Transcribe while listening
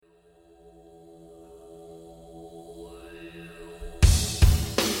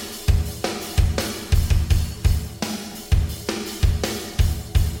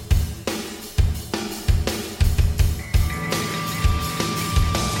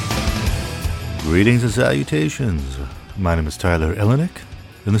Greetings and salutations. My name is Tyler Elenick,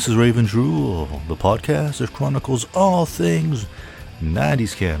 and this is Raven Drool, the podcast that chronicles all things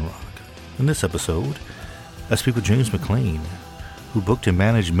 90s can rock. In this episode, I speak with James McLean, who booked and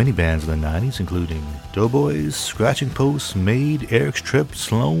managed many bands in the 90s, including Doughboys, Scratching Post, Maid, Eric's Trip,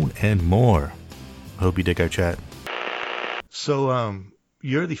 Sloan, and more. I hope you dig our chat. So,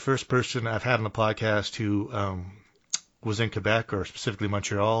 you're the first person I've had on the podcast who was in Quebec, or specifically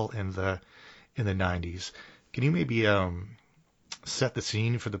Montreal, in the 90s. Can you maybe set the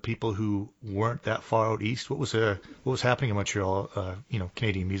scene for the people who weren't that far out east? What was happening in Montreal,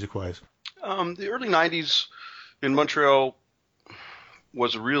 Canadian music-wise? The early 90s in Montreal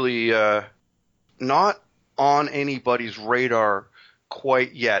was really not on anybody's radar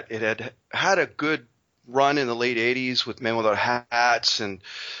quite yet. It had a good run in the late 80s with Men Without Hats and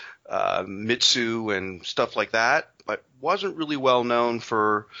Mitsu and stuff like that, but wasn't really well known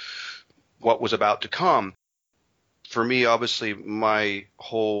for what was about to come. For me, obviously, my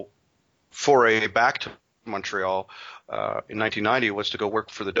whole foray back to Montreal in 1990 was to go work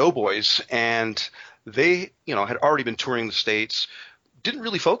for the Doughboys, and they, had already been touring the States, didn't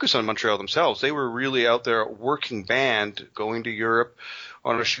really focus on Montreal themselves. They were really out there, a working band, going to Europe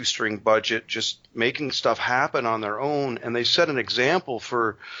on a shoestring budget, just making stuff happen on their own, and they set an example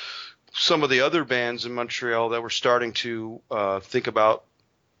for some of the other bands in Montreal that were starting to think about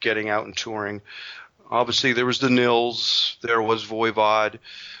getting out and touring. Obviously, there was the Nils, there was Voivod,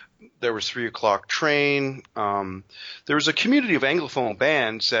 there was 3 O'Clock Train. There was a community of Anglophone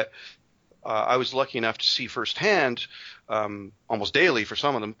bands that I was lucky enough to see firsthand, almost daily for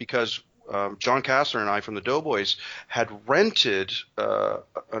some of them, because John Kassner and I from the Doughboys had rented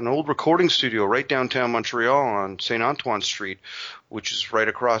an old recording studio right downtown Montreal on St. Antoine Street, which is right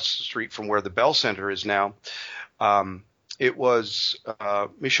across the street from where the Bell Center is now. It was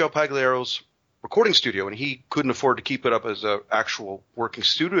Michel Pagliaro's recording studio, and he couldn't afford to keep it up as an actual working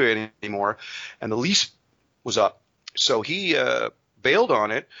studio anymore, and the lease was up. So he bailed on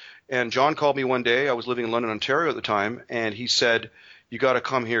it, and John called me one day. I was living in London, Ontario at the time, and he said, "You got to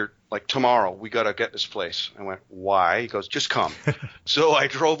come here like tomorrow. We got to get this place." I went, "Why?" He goes, "Just come." So I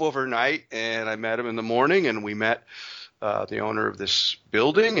drove overnight, and I met him in the morning, and we met the owner of this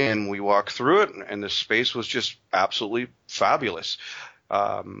building, and we walked through it, and the space was just absolutely fabulous.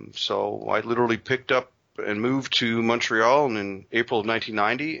 So I literally picked up and moved to Montreal in April of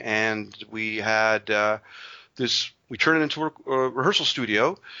 1990, and we had we turned it into a rehearsal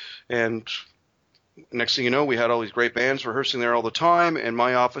studio, and next thing you know, we had all these great bands rehearsing there all the time, and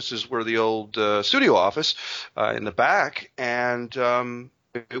my offices were the old studio office in the back, and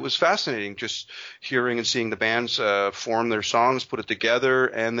it was fascinating just hearing and seeing the bands form their songs, put it together,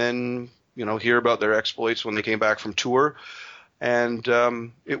 and then, hear about their exploits when they came back from tour. And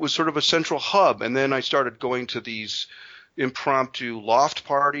it was sort of a central hub. And then I started going to these impromptu loft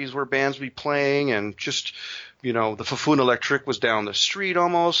parties where bands would be playing, and just, the Fufun Electric was down the street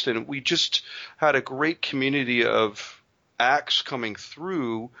almost. And we just had a great community of acts coming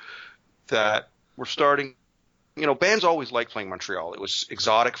through that were starting. Bands always liked playing Montreal. It was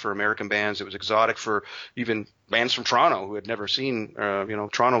exotic for American bands. It was exotic for even bands from Toronto who had never seen,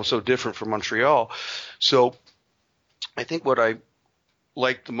 Toronto was so different from Montreal. So I think what I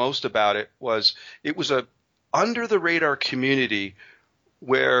liked the most about it was a under-the-radar community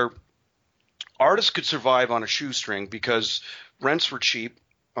where artists could survive on a shoestring because rents were cheap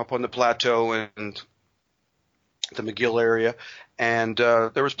up on the plateau and the McGill area, and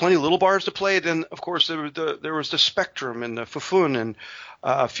there was plenty of little bars to play. Then, of course, there was the Spectrum and the Fufun and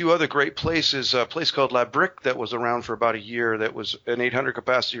a few other great places. A place called La Brique that was around for about a year. That was an 800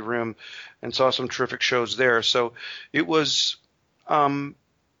 capacity room, and saw some terrific shows there. So it was a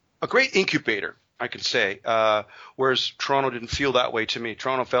great incubator, I can say. Whereas Toronto didn't feel that way to me.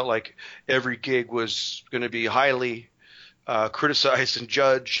 Toronto felt like every gig was going to be highly criticized and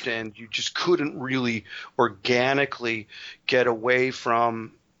judged, and you just couldn't really organically get away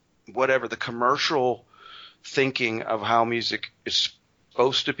from whatever the commercial thinking of how music is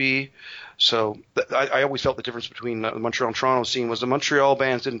supposed to be. So I always felt the difference between the Montreal and Toronto scene was the Montreal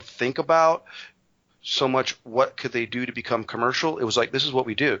bands didn't think about so much what could they do to become commercial. It was like, this is what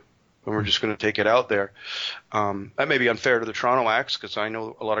we do, and we're just going to take it out there. That may be unfair to the Toronto acts, because I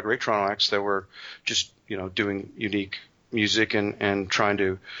know a lot of great Toronto acts that were just doing unique music and trying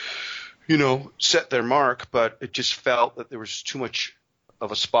to set their mark, but it just felt that there was too much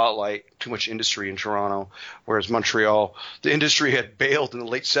of a spotlight, too much industry in Toronto, whereas Montreal, the industry had bailed in the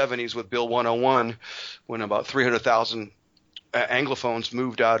late 70s with Bill 101 when about 300,000 Anglophones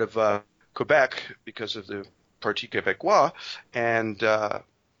moved out of Quebec because of the Parti Québécois and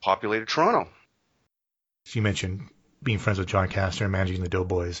populated Toronto. You mentioned being friends with John Castor and managing the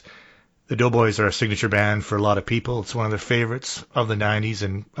Doughboys. The Doughboys are a signature band for a lot of people. It's one of their favorites of the 90s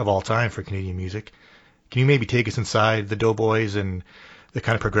and of all time for Canadian music. Can you maybe take us inside the Doughboys and the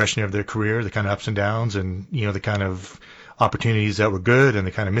kind of progression of their career, the kind of ups and downs, and the kind of opportunities that were good and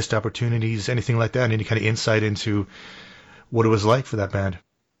the kind of missed opportunities, anything like that, and any kind of insight into what it was like for that band?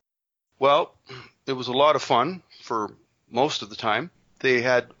 Well, it was a lot of fun for most of the time. They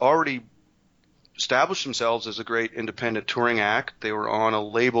had already established themselves as a great independent touring act. They were on a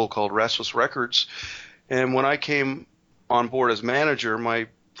label called Restless Records. And when I came on board as manager, my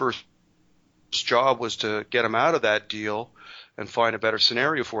first job was to get them out of that deal and find a better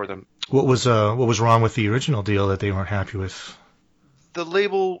scenario for them. What was wrong with the original deal that they weren't happy with? The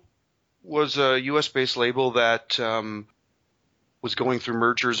label was a U.S.-based label that was going through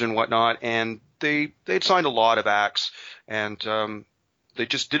mergers and whatnot, and they'd signed a lot of acts, and they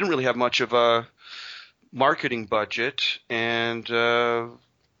just didn't really have much of a marketing budget, and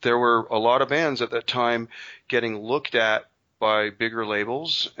there were a lot of bands at that time getting looked at by bigger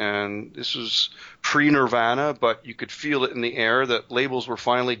labels, and this was pre-Nirvana, but you could feel it in the air that labels were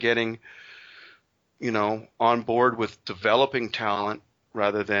finally getting, on board with developing talent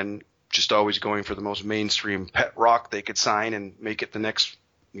rather than just always going for the most mainstream pet rock they could sign and make it the next,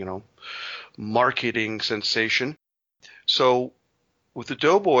 marketing sensation. So with the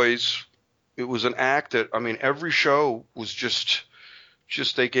Doughboys, it was an act that, every show was just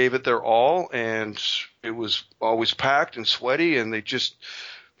they gave it their all, and it was always packed and sweaty, and they just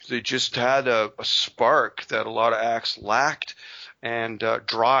had a spark that a lot of acts lacked, and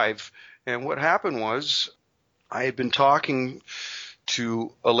drive. And what happened was I had been talking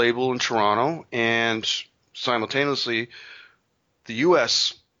to a label in Toronto, and simultaneously the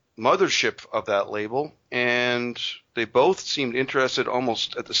U.S. mothership of that label, and they both seemed interested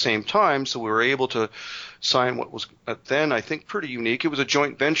almost at the same time, so we were able to sign what was then, I think, pretty unique. It was a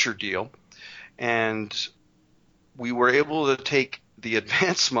joint venture deal, and we were able to take the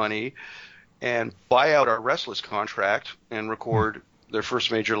advance money and buy out our Restless contract and record their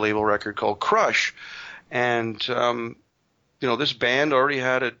first major label record called Crush. And, this band already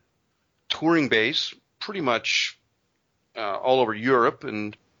had a touring base pretty much all over Europe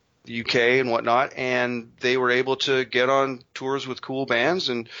and the UK and whatnot, and they were able to get on tours with cool bands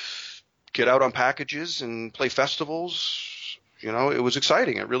and get out on packages and play festivals. It was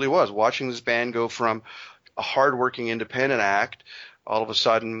exciting. It really was. Watching this band go from a hardworking independent act, all of a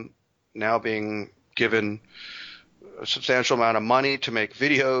sudden now being given a substantial amount of money to make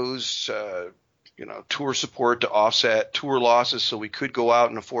videos, tour support to offset tour losses so we could go out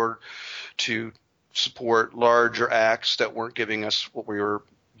and afford to support larger acts that weren't giving us what we were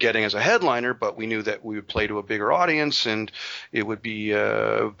getting as a headliner, but we knew that we would play to a bigger audience and it would be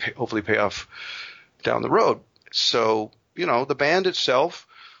hopefully pay off down the road. So, the band itself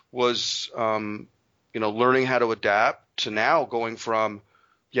was, learning how to adapt to now going from,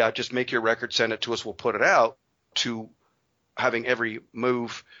 just make your record, send it to us, we'll put it out, to having every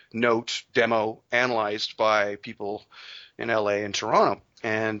move, note, demo analyzed by people in LA and Toronto.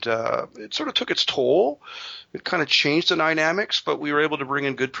 And it sort of took its toll. It kind of changed the dynamics, but we were able to bring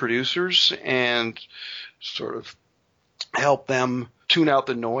in good producers and sort of help them tune out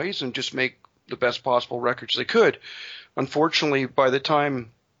the noise and just make the best possible records they could. Unfortunately, by the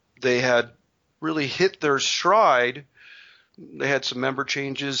time they had really hit their stride, they had some member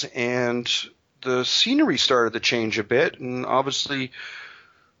changes and the scenery started to change a bit. And obviously,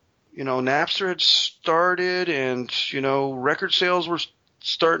 Napster had started and, record sales were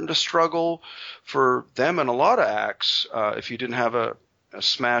starting to struggle for them and a lot of acts if you didn't have a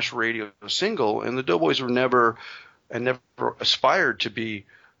smash radio single. And the Doughboys were never aspired to be,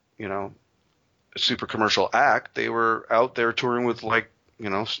 a super commercial act. They were out there touring with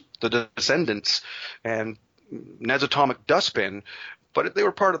the Descendants and Ned's Atomic Dustbin, but they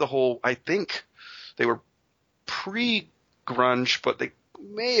were part of the whole, I think they were pre-grunge, but they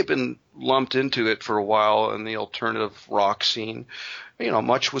may have been lumped into it for a while in the alternative rock scene.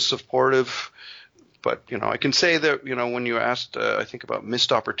 Much was supportive, but, I can say that, when you asked, I think about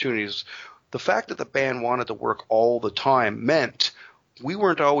missed opportunities, the fact that the band wanted to work all the time meant we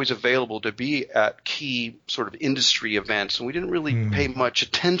weren't always available to be at key sort of industry events, and we didn't really pay much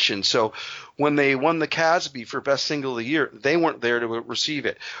attention. So when they won the Casby for Best Single of the Year, they weren't there to receive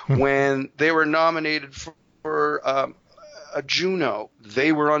it. When they were nominated for a Juno,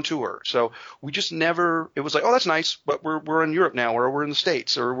 they were on tour. So we just never – it was like, oh, that's nice, but we're in Europe now, or we're in the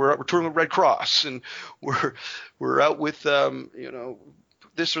States, or we're touring with Red Cross, and we're out with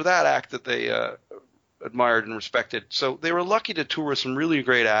this or that act that they admired and respected. So they were lucky to tour with some really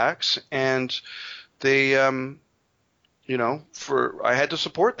great acts, and they, I had to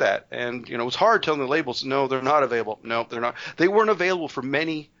support that. And, it was hard telling the labels, no, they're not available. No, they're not. They weren't available for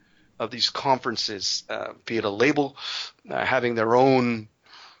many of these conferences, be it a label having their own,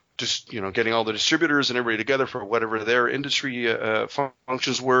 just, getting all the distributors and everybody together for whatever their industry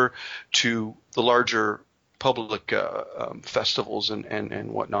functions were, to the larger public festivals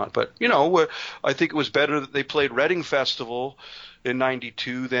and whatnot. But, I think it was better that they played Reading Festival in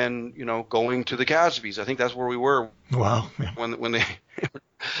 '92 than, going to the Casbys. I think that's where we were. Wow. Yeah. When they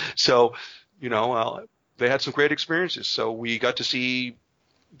so, they had some great experiences. So we got to see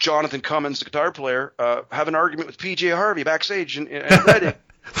Jonathan Cummins, the guitar player, have an argument with PJ Harvey backstage in Reading.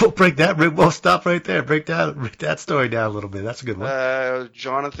 We'll stop right there. Break that story down a little bit. That's a good one.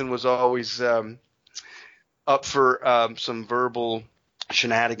 Jonathan was always up for some verbal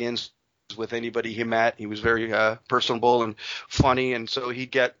shenanigans with anybody he met. He was very personable and funny, and so he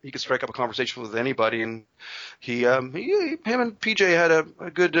could strike up a conversation with anybody. And him and PJ had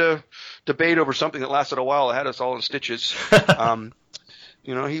a good debate over something that lasted a while. It had us all in stitches.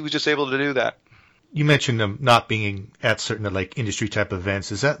 He was just able to do that. You mentioned them not being at certain industry type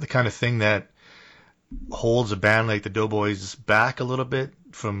events. Is that the kind of thing that holds a band like the Doughboys back a little bit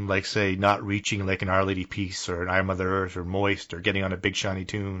from, say, not reaching an Our Lady Peace or an I Mother Earth or Moist or getting on a Big Shiny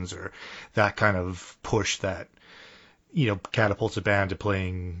Tunes or that kind of push that, catapults a band to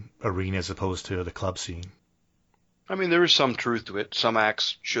playing arena as opposed to the club scene? I mean, there is some truth to it. Some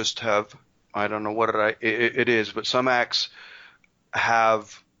acts just have, I don't know what it is, but some acts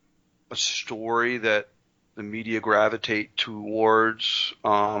have a story that the media gravitate towards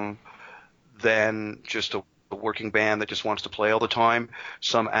than just a working band that just wants to play all the time.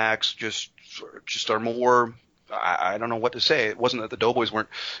 Some acts just are more, I don't know what to say. It wasn't that the Doughboys weren't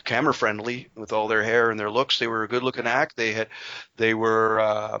camera friendly with all their hair and their looks. They were a good looking act. They were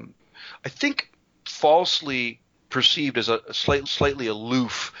I think falsely perceived as a slightly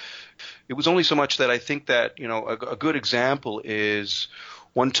aloof. It was only so much that I think that, a good example is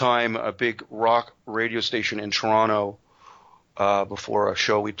one time a big rock radio station in Toronto, before a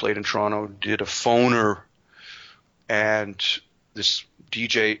show we played in Toronto, did a phoner, and this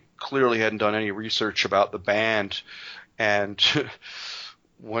DJ clearly hadn't done any research about the band. And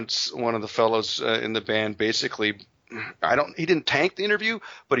once one of the fellows in the band basically, he didn't tank the interview,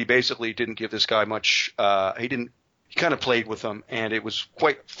 but he basically didn't give this guy much, he kind of played with him, and it was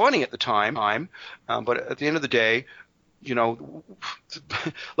quite funny at the time. But at the end of the day,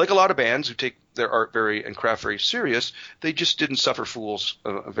 like a lot of bands who take their art and craft very serious, they just didn't suffer fools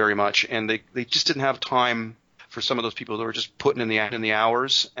very much, and they just didn't have time for some of those people that were just putting in the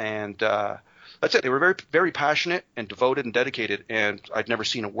hours, and that's it. They were very, very passionate and devoted and dedicated, and I'd never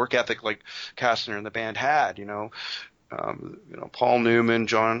seen a work ethic like Kastner and the band had. Paul Newman,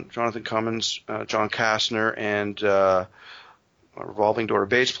 Jonathan Cummins, John Kastner, and revolving door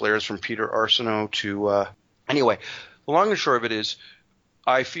bass players from Peter Arsenault to anyway. The long and short of it is,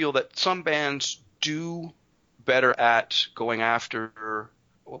 I feel that some bands do better at going after,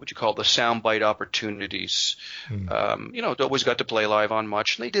 what would you call it, the soundbite opportunities. Doughboys got to play live on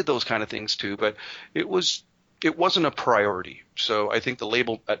Much, and they did those kind of things too, but it wasn't a priority. So I think the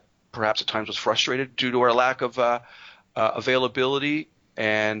label perhaps at times was frustrated due to our lack of availability,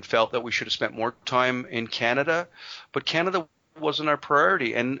 and felt that we should have spent more time in Canada. But Canada wasn't our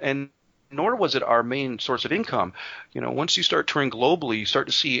priority, and nor was it our main source of income. Once you start touring globally, you start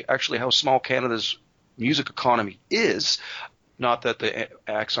to see actually how small Canada's music economy is. Not that the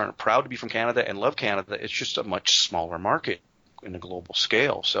acts aren't proud to be from Canada and love Canada. It's just a much smaller market in a global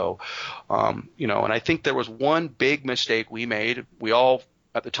scale. So, and I think there was one big mistake we made. We all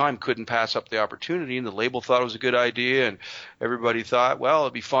at the time couldn't pass up the opportunity, and the label thought it was a good idea, and everybody thought, well,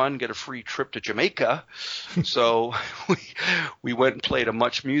 it'd be fun, get a free trip to Jamaica. So we went and played a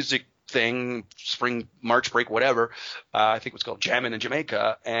Much Music thing, spring, March break, whatever. I think it was called Jammin' in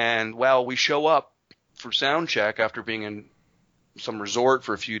Jamaica. And, well, we show up for sound check after being in some resort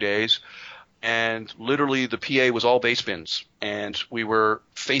for a few days, and literally the PA was all bass bins, and we were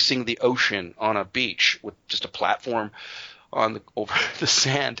facing the ocean on a beach with just a platform over the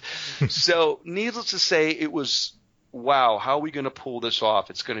sand. So needless to say, it was, wow, how are we going to pull this off?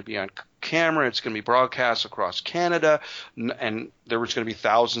 It's going to be on camera. It's going to be broadcast across Canada. And there was going to be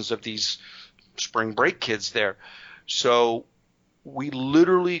thousands of these spring break kids there. So we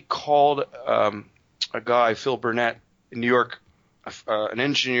literally called a guy, Phil Burnett, in New York, an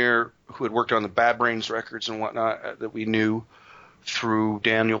engineer who had worked on the Bad Brains records and whatnot that we knew through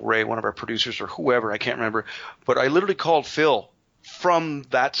Daniel Ray, one of our producers, or whoever, I can't remember. But I literally called Phil from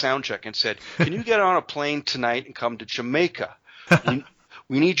that sound check and said, can you get on a plane tonight and come to Jamaica?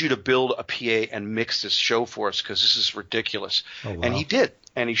 we need you to build a PA and mix this show for us because this is ridiculous. Oh, wow. And he did.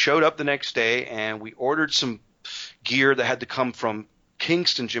 And he showed up the next day, and we ordered some gear that had to come from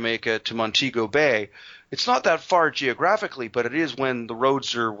Kingston, Jamaica to Montego Bay. It's not that far geographically, but it is when the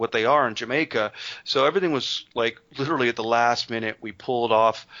roads are what they are in Jamaica. So everything was like literally at the last minute we pulled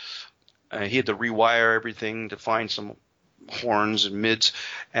off. He had to rewire everything to find some horns and mids,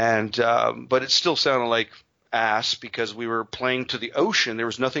 and but it still sounded like ass because we were playing to the ocean. There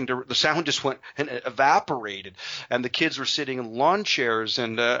was nothing to – the sound just went and it evaporated, and the kids were sitting in lawn chairs.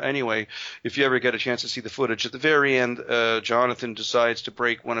 And anyway, if you ever get a chance to see the footage, at the very end, Jonathan decides to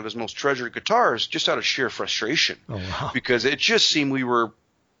break one of his most treasured guitars just out of sheer frustration. Oh, wow. Because it just seemed we were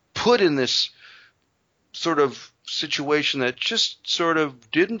put in this sort of situation that just sort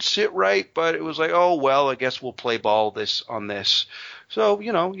of didn't sit right, but it was like, oh, well, I guess we'll play ball on this. So,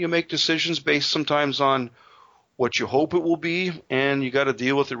 you make decisions based sometimes on what you hope it will be, and you got to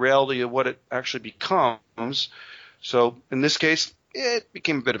deal with the reality of what it actually becomes. So in this case, it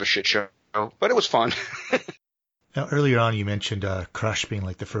became a bit of a shit show, but it was fun. Now, earlier on, you mentioned Crush being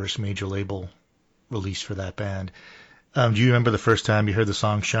like the first major label release for that band. Do you remember the first time you heard the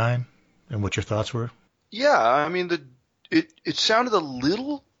song Shine and what your thoughts were? Yeah, I mean, it sounded a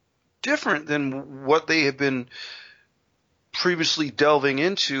little different than what they had been previously delving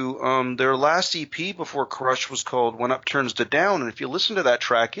into. Their last EP before Crush was called When Up Turns to Down, and if you listen to that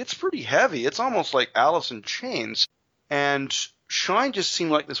track, it's pretty heavy. It's almost like Alice in Chains. And Shine just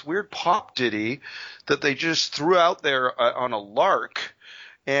seemed like this weird pop ditty that they just threw out there on a lark.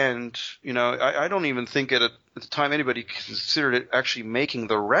 And, I don't even think at the time anybody considered it actually making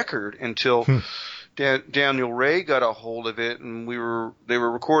the record until Daniel Ray got a hold of it, and they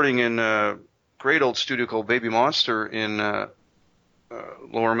were recording in a great old studio called Baby Monster in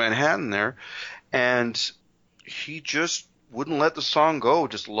Lower Manhattan there, and he just wouldn't let the song go.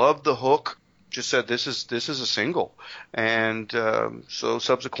 Just loved the hook. Just said this is a single, and so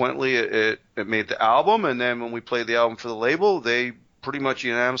subsequently it made the album. And then when we played the album for the label, they pretty much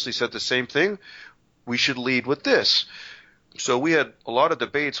unanimously said the same thing. We should lead with this. So we had a lot of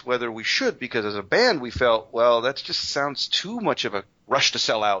debates whether we should, because as a band we felt, well, that just sounds too much of a rush to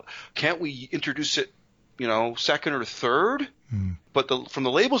sell out. Can't we introduce it, second or third? But from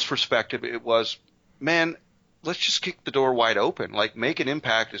the label's perspective, it was, man, let's just kick the door wide open. Like, make an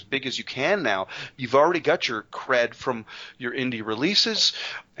impact as big as you can now. You've already got your cred from your indie releases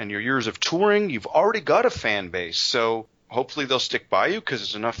and your years of touring. You've already got a fan base. So hopefully they'll stick by you because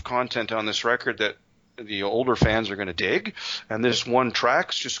there's enough content on this record that the older fans are going to dig, and this one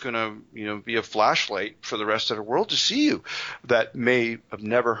track's just going to, be a flashlight for the rest of the world to see you that may have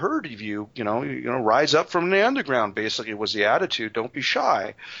never heard of you. Rise up from the underground. Basically, was the attitude. Don't be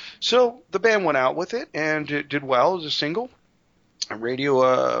shy. So the band went out with it, and it did well as a single. And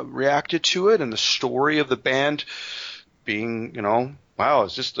radio reacted to it, and the story of the band being, wow,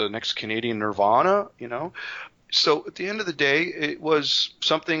 is this the next Canadian Nirvana? So at the end of the day, it was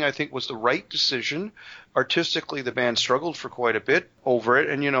something I think was the right decision. Artistically, the band struggled for quite a bit over it.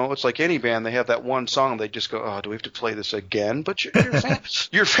 And, it's like any band. They have that one song. They just go, oh, do we have to play this again? But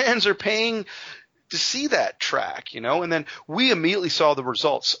your fans are paying to see that track, And then we immediately saw the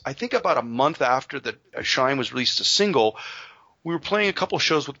results. I think about a month after the Shine was released a single, we were playing a couple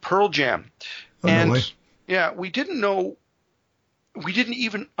shows with Pearl Jam. Oh, and no way. Yeah, we didn't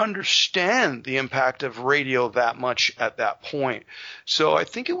even understand the impact of radio that much at that point. So I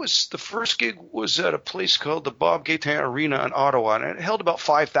think the first gig was at a place called the Bob Gaétan Arena in Ottawa, and it held about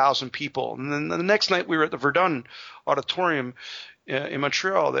 5,000 people. And then the next night we were at the Verdun Auditorium in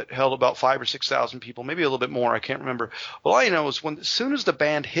Montreal that held about 5,000 or 6,000 people, maybe a little bit more. I can't remember. All I know is as soon as the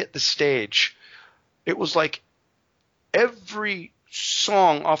band hit the stage, it was like every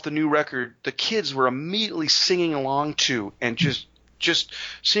song off the new record, the kids were immediately singing along to, and just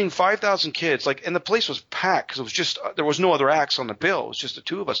seeing 5,000 kids, and the place was packed because there was no other acts on the bill. It was just the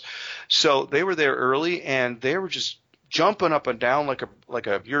two of us. So they were there early, and they were just jumping up and down like a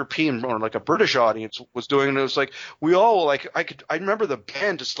European or like a British audience was doing. And it was like, we all I remember the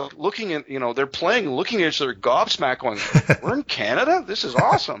band just looking at, they're playing and looking at each other gobsmacked going, we're in Canada? This is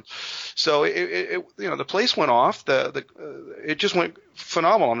awesome. So it the place went off. It just went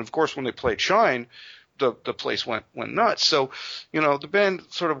phenomenal. And of course, when they played Shine, the place went nuts. So, the band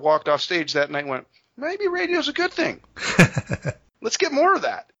sort of walked off stage that night and went, maybe radio's a good thing. Let's get more of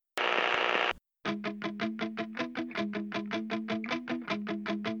that.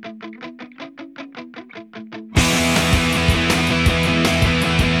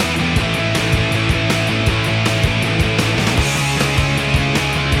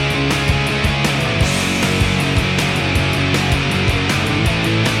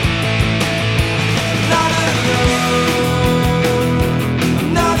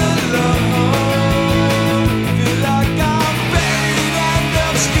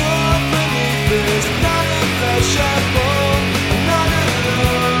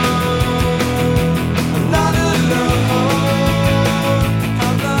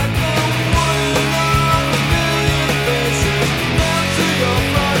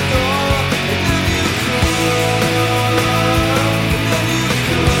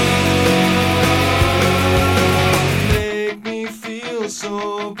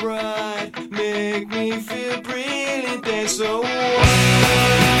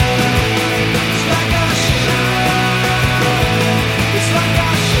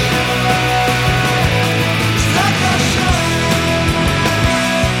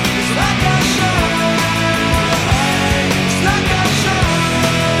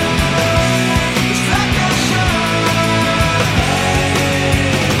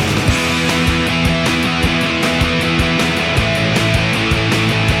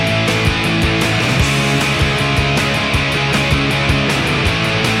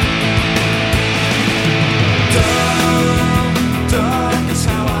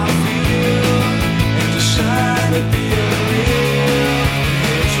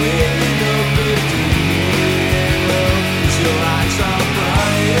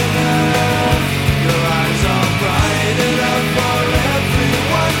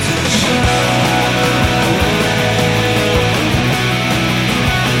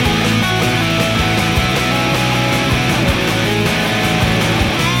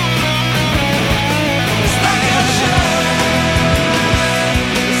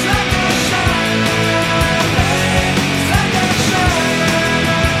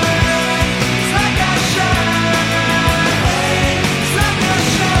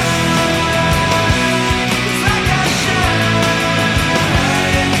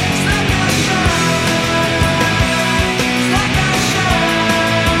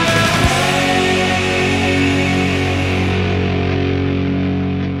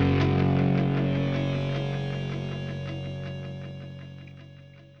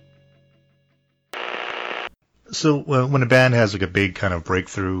 So when a band has like a big kind of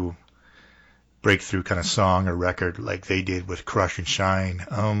breakthrough kind of song or record like they did with Crush and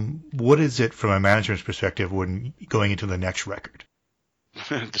Shine, what is it from a management's perspective when going into the next record?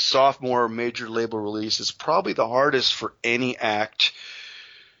 The sophomore major label release is probably the hardest for any act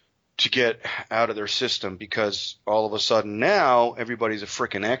to get out of their system, because all of a sudden now everybody's a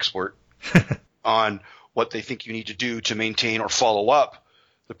frickin' expert on what they think you need to do to maintain or follow up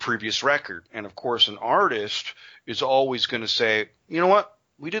the previous record. And of course, an artist is always going to say, you know what?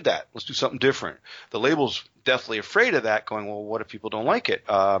 We did that. Let's do something different. The label's definitely afraid of that, going, well, what if people don't like it?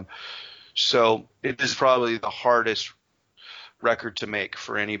 So it is probably the hardest record to make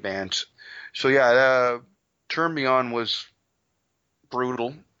for any band. So yeah, Turn Me On was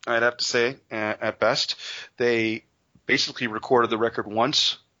brutal, I'd have to say, at best. They basically recorded the record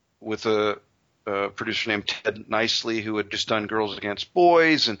once with a producer named Ted Nicely, who had just done Girls Against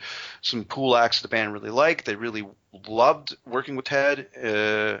Boys and some cool acts the band really liked. They really loved working with Ted.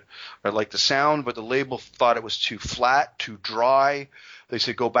 I liked the sound, but the label thought it was too flat, too dry. They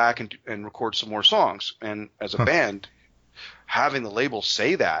said, go back and record some more songs. And as a band, having the label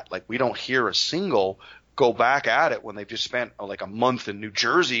say that, like, we don't hear a single, go back at it when they've just spent like a month in New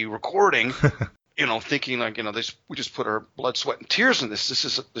Jersey recording, thinking like, we just put our blood, sweat, and tears in this.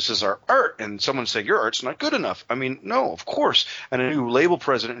 This is our art. And someone say your art's not good enough. I mean, no, of course. And a new label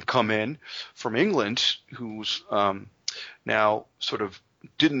president had come in from England, who's now sort of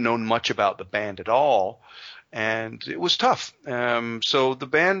didn't know much about the band at all, and it was tough. So the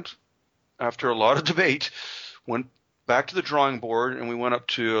band, after a lot of debate, went back to the drawing board, and we went up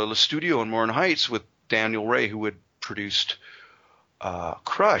to Le Studio in Morin Heights with Daniel Ray, who had produced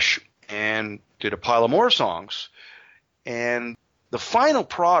Crush, and did a pile of more songs. And the final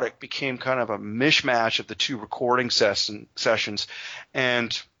product became kind of a mishmash of the two recording sessions,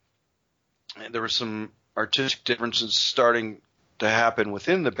 and there were some artistic differences starting to happen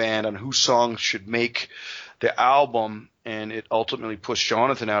within the band on whose songs should make the album, and it ultimately pushed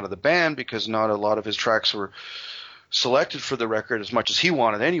Jonathan out of the band because not a lot of his tracks were selected for the record as much as he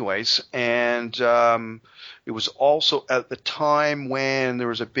wanted anyways. And it was also at the time when there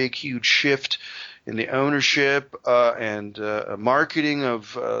was a big, huge shift in the ownership and marketing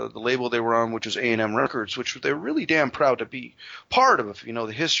of the label they were on, which was A&M Records, which they were really damn proud to be part of. If you know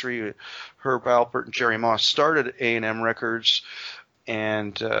the history, Herb Alpert and Jerry Moss started A&M Records,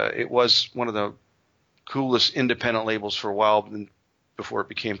 and it was one of the coolest independent labels for a while before it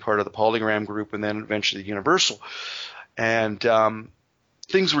became part of the Polygram Group and then eventually Universal. And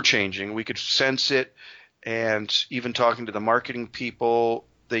things were changing. We could sense it, and even talking to the marketing people,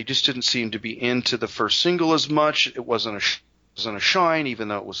 they just didn't seem to be into the first single as much. It wasn't a Shine, even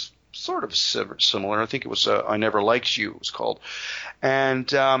though it was sort of similar. I think it was I Never Liked You, it was called. And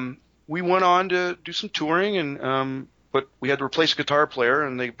we went on to do some touring, and but we had to replace a guitar player,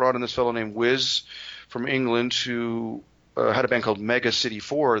 and they brought in this fellow named Wiz from England, who had a band called Mega City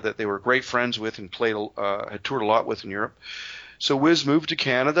 4 that they were great friends with and had toured a lot with in Europe. So Wiz moved to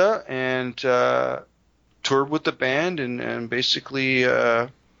Canada and toured with the band, and basically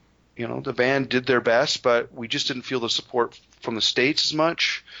the band did their best, but we just didn't feel the support from the States as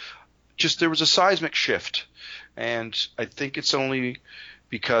much. Just there was a seismic shift, and I think it's only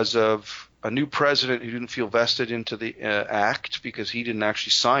because of a new president who didn't feel vested into the act because he didn't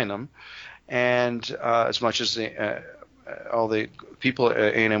actually sign them, and as much as all the people at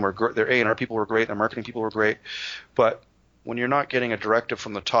A&M were great, their A&R people were great, their marketing people were great, but when you're not getting a directive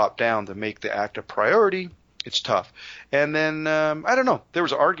from the top down to make the act a priority, it's tough. And then I don't know, there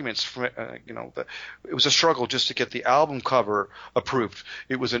was arguments from it was a struggle just to get the album cover approved.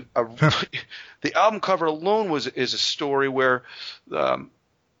 It was the album cover alone is a story where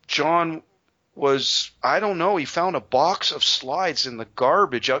John was, I don't know, he found a box of slides in the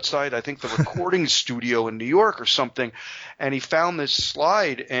garbage outside, I think, the recording studio in New York or something, and he found this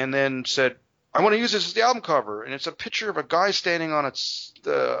slide and then said, I want to use this as the album cover. And it's a picture of a guy standing on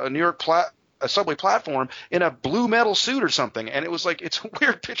a New York a subway platform in a blue metal suit or something. And it was like, it's a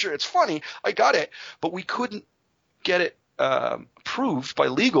weird picture. It's funny. I got it. But we couldn't get it approved by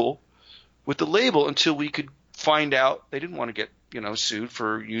legal with the label until we could find out they didn't want to get sued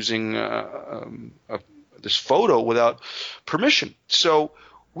for using this photo without permission. So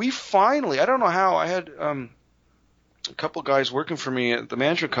we finally, I don't know how, I had a couple of guys working for me at the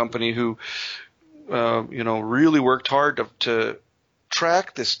management company who really worked hard to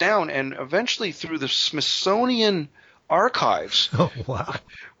track this down, and eventually through the Smithsonian archives,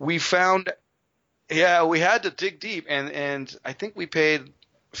 we found, we had to dig deep, and I think we paid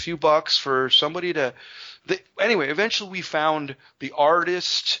a few bucks for somebody to. Anyway, eventually we found the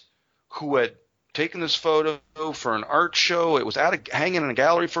artist who had taken this photo for an art show. It was hanging in a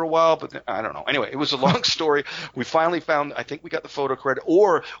gallery for a while, but I don't know. Anyway, it was a long story. We finally found, I think we got the photo credit,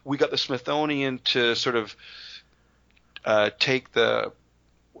 or we got the Smithsonian to sort of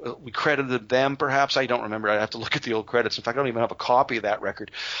we credited them perhaps. I don't remember. I'd have to look at the old credits. In fact, I don't even have a copy of that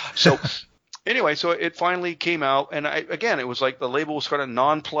record. So anyway, so it finally came out, and again, it was like the label was kind of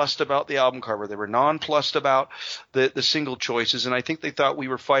nonplussed about the album cover. They were nonplussed about the single choices, and I think they thought we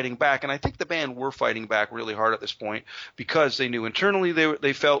were fighting back, and I think the band were fighting back really hard at this point because they knew internally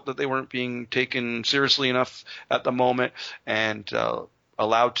they felt that they weren't being taken seriously enough at the moment and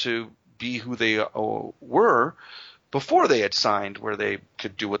allowed to be who they were before they had signed, where they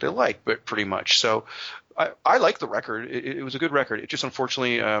could do what they liked, but pretty much. So I like the record. It was a good record. It just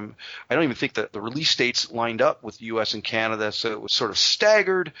unfortunately, I don't even think that the release dates lined up with the U.S. and Canada, so it was sort of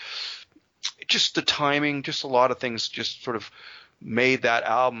staggered. Just the timing, just a lot of things just sort of made that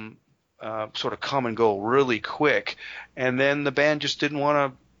album sort of come and go really quick. And then the band just didn't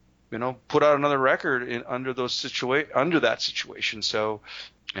want to, put out another record under that situation. So,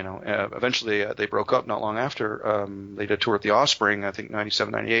 eventually they broke up not long after. They did a tour at the Offspring, I think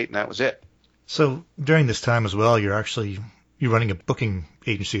 97, 98, and that was it. So during this time as well, you're running a booking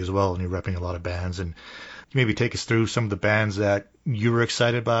agency as well, and you're repping a lot of bands. And maybe take us through some of the bands that you were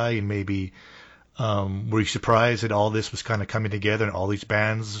excited by, and maybe were you surprised that all this was kind of coming together and all these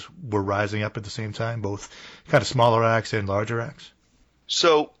bands were rising up at the same time, both kind of smaller acts and larger acts?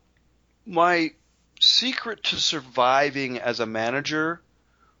 So my secret to surviving as a manager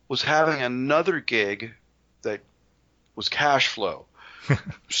was having another gig that was cash flow.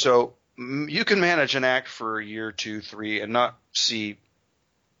 So you can manage an act for a year, 2, 3, and not see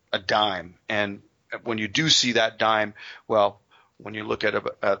a dime. And when you do see that dime, well, when you look at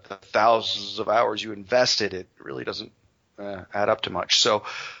the thousands of hours you invested, it really doesn't add up to much. So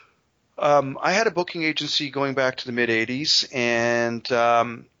I had a booking agency going back to the mid-'80s, and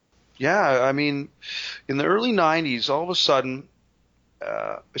in the early 90s, all of a sudden,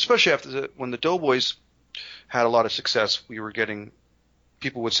 especially when the Doughboys had a lot of success,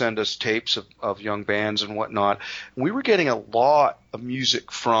 people would send us tapes of young bands and whatnot. And we were getting a lot of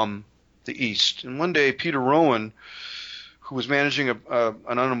music from the East. And one day, Peter Rowan, who was managing an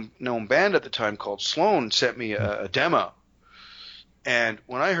unknown band at the time called Sloan, sent me a demo. And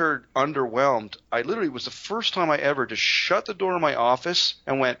when I heard Underwhelmed, I literally was the first time I ever just shut the door of my office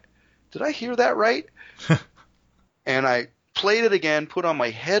and went, did I hear that right? And I played it again, put on my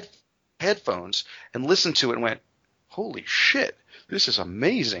headphones, and listened to it and went, holy shit, this is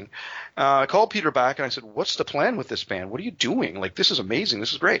amazing. I called Peter back and I said, what's the plan with this band? What are you doing? Like, this is amazing.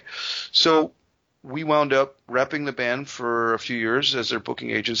 This is great. So we wound up repping the band for a few years as their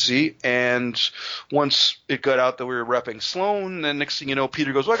booking agency. And once it got out that we were repping Sloan, then next thing you know,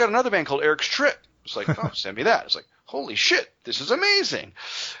 Peter goes, well, I got another band called Eric's Trip. It's like, oh, send me that. It's like, holy shit, this is amazing.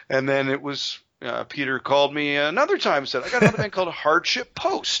 And then it was Peter called me another time and said, I got another band called Hardship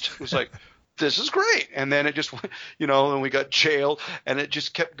Post. It was like, this is great. And then it just, then we got Jail, and it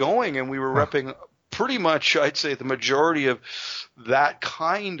just kept going. And we were repping pretty much, I'd say, the majority of that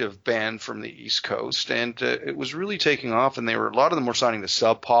kind of band from the East Coast. And it was really taking off. And a lot of them were signing to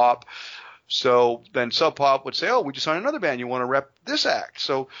Sub Pop. So then Sub Pop would say, oh, we just signed another band. You want to rep this act?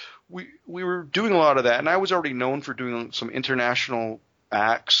 So we were doing a lot of that. And I was already known for doing some international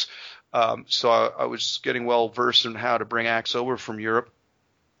acts. So I was getting well versed in how to bring acts over from Europe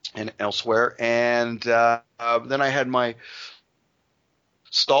and elsewhere. And then I had my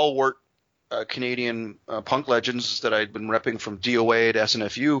stalwart Canadian punk legends that I'd been repping from DOA to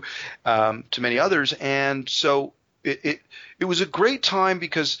SNFU to many others. And so it was a great time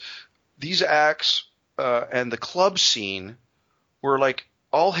because these acts and the club scene were like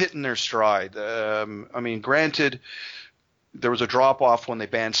all hitting their stride. Granted, there was a drop off when they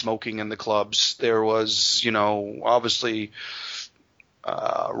banned smoking in the clubs. There was, obviously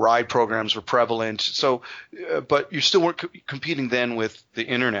ride programs were prevalent. So, but you still weren't competing then with the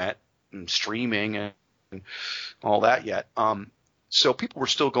internet and streaming and all that yet. So people were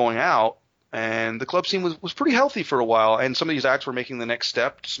still going out, and the club scene was pretty healthy for a while. And some of these acts were making the next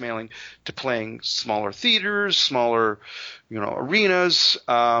step to playing smaller theaters, smaller, arenas,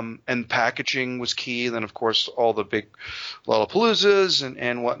 and packaging was key. And then, of course, all the big Lollapaloozas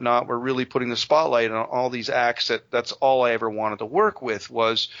and whatnot were really putting the spotlight on all these acts. That's all I ever wanted to work with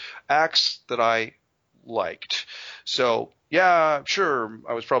was acts that I liked. So, yeah, sure,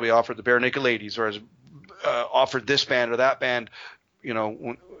 I was probably offered the Bare Naked Ladies, or I was offered this band or that band,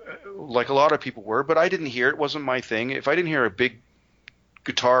 like a lot of people were, but I didn't hear it. It wasn't my thing. If I didn't hear a big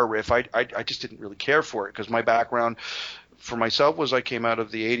guitar riff, I just didn't really care for it, because my background for myself was I came out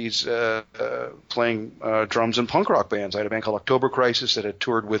of the 80s playing drums in punk rock bands. I had a band called October Crisis that had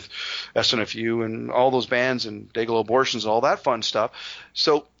toured with SNFU and all those bands and Dayglow Abortions and all that fun stuff.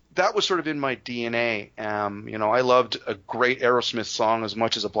 So that was sort of in my DNA. I loved a great Aerosmith song as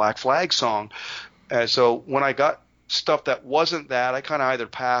much as a Black Flag song. So when I got stuff that wasn't that, I kind of either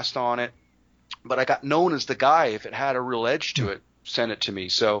passed on it, but I got known as the guy. If it had a real edge to it, send it to me.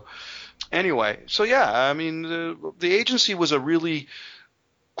 So anyway, the agency was a really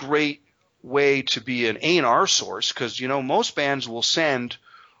great way to be an A&R source because, most bands will send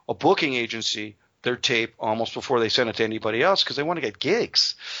a booking agency their tape almost before they send it to anybody else because they want to get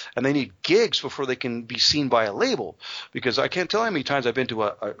gigs. And they need gigs before they can be seen by a label, because I can't tell you how many times I've been to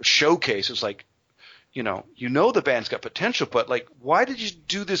a showcase. It's like, the band's got potential, but like, why did you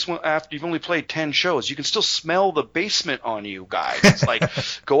do this one after you've only played 10 shows? You can still smell the basement on you guys. It's like,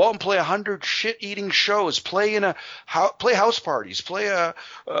 go out and play 100 shit-eating shows, play house parties, play a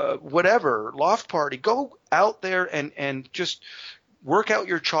whatever, loft party. Go out there and just work out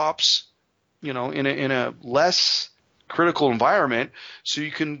your chops, in a less critical environment, so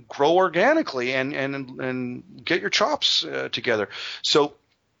you can grow organically and get your chops together. So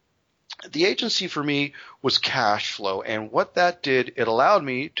the agency for me was cash flow, and what that did, it allowed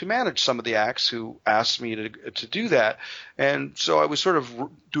me to manage some of the acts who asked me to do that. And so I was sort of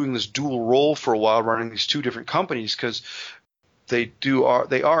doing this dual role for a while, running these two different companies, because they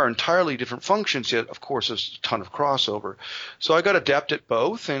are entirely different functions, yet of course there's a ton of crossover. So I got adept at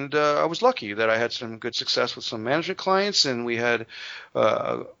both, and I was lucky that I had some good success with some management clients, and we had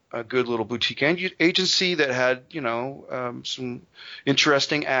a good little boutique agency that had, some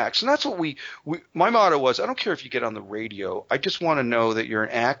interesting acts. And that's what my motto was, I don't care if you get on the radio. I just want to know that you're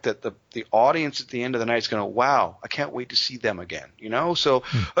an act that the audience at the end of the night is going to, wow, I can't wait to see them again, So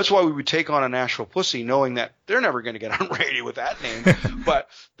that's why we would take on a Nashville Pussy, knowing that they're never going to get on radio with that name, but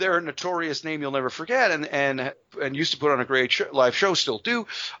they're a notorious name you'll never forget, and used to put on a great live show, still do.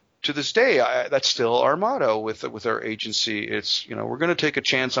 To this day, that's still our motto with our agency. It's, we're going to take a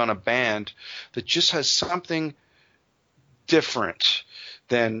chance on a band that just has something different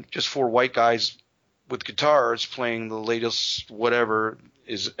than just four white guys with guitars playing the latest whatever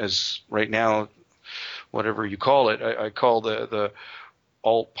is, as right now, whatever you call it. I call the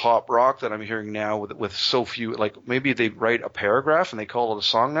alt pop rock that I'm hearing now with so few, like maybe they write a paragraph and they call it a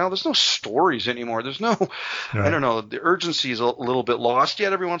song now. There's no stories anymore. There's no, right. I don't know, the urgency is a little bit lost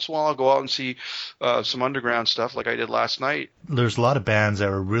yet. Every once in a while I'll go out and see some underground stuff like I did last night. There's a lot of bands that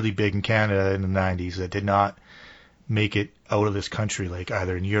were really big in Canada in the 90s that did not make it out of this country, like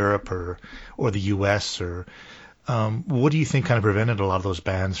either in Europe or the US or what do you think kind of prevented a lot of those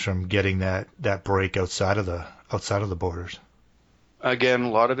bands from getting that break outside of the borders? Again, a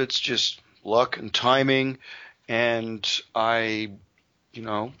lot of it's just luck and timing, and I,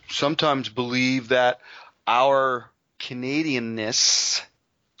 sometimes believe that our Canadianness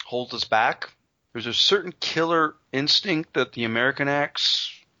holds us back. There's a certain killer instinct that the American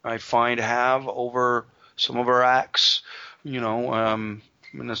acts, I find, have over some of our acts. It's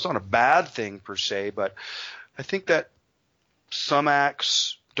not a bad thing per se, but I think that some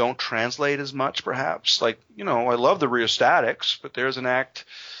acts don't translate as much, perhaps. Like, I love the Rheostatics, but there's an act,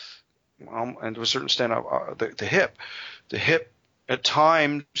 and to a certain extent, the Hip. The Hip at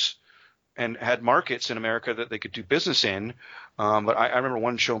times and had markets in America that they could do business in. But I remember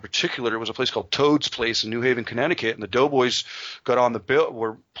one show in particular. It was a place called Toad's Place in New Haven, Connecticut, and the Doughboys got on the bill.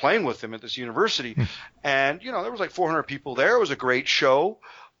 Were playing with them at this university, and there was like 400 people there. It was a great show.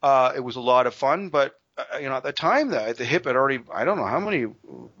 It was a lot of fun, but at the time, the Hip had already, I don't know how many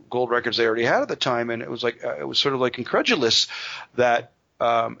gold records they already had at the time, and it was like it was sort of like incredulous that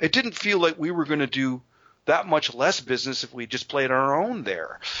it didn't feel like we were going to do that much less business if we just played our own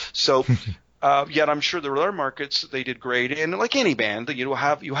there. So, yet I'm sure there were other markets that they did great in. Like any band, you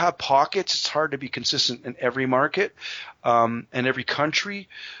have pockets. It's hard to be consistent in every market and every country.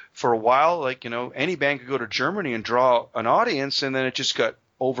 For a while, like any band could go to Germany and draw an audience, and then it just got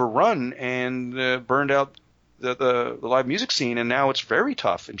overrun and burned out the live music scene, and now it's very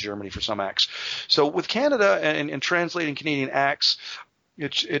tough in Germany for some acts. So with Canada and translating Canadian acts,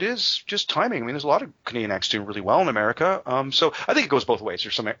 it is just timing. I mean, there's a lot of Canadian acts doing really well in America. So I think it goes both ways.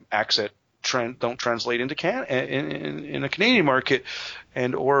 There's some acts that don't translate into in a Canadian market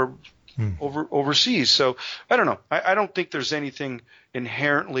and or overseas. So I don't know. I don't think there's anything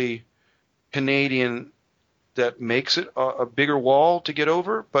inherently Canadian that makes it a bigger wall to get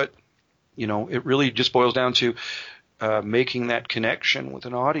over, but it really just boils down to making that connection with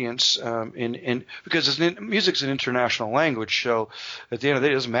an audience. Because music's an international language, so at the end of the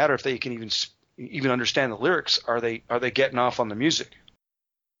day, it doesn't matter if they can even even understand the lyrics, are they getting off on the music?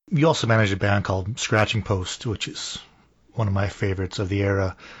 You also managed a band called Scratching Post, which is one of my favorites of the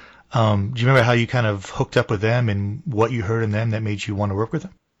era. Do you remember how you kind of hooked up with them and what you heard in them that made you want to work with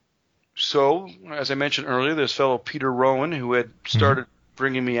them? So, as I mentioned earlier, this fellow Peter Rowan, who had started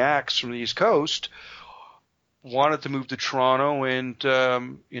bringing me acts from the East Coast, wanted to move to Toronto,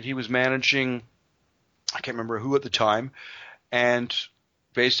 and he was managing, I can't remember who at the time, and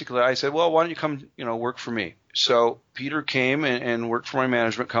basically I said, well, why don't you come, work for me? So Peter came and worked for my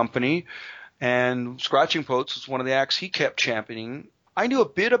management company, and Scratching Post was one of the acts he kept championing. I knew a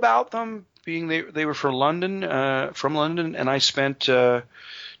bit about them, being they were from London, and I spent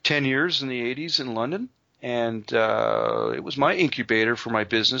 10 years in the 80s in London, and it was my incubator for my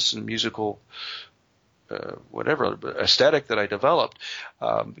business and musical aesthetic that I developed,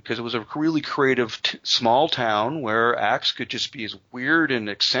 because it was a really creative small town where acts could just be as weird and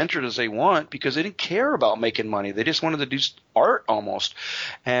eccentric as they want, because they didn't care about making money. They just wanted to do art almost,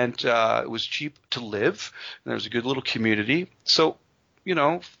 and it was cheap to live, and there was a good little community. So,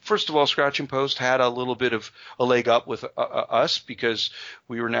 first of all, Scratching Post had a little bit of a leg up with us, because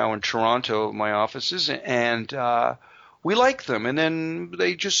we were now in Toronto, my offices, and we liked them. And then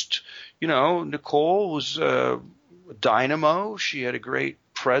they just, Nicole was a dynamo. She had a great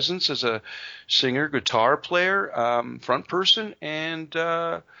presence as a singer, guitar player, front person. And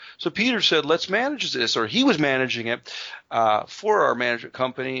so Peter said, let's manage this, or he was managing it for our management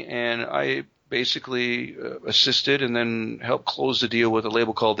company. And I basically assisted and then helped close the deal with a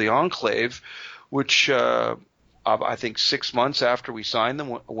label called The Enclave, which I think 6 months after we signed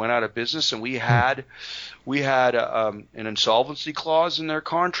them went out of business. And we had an insolvency clause in their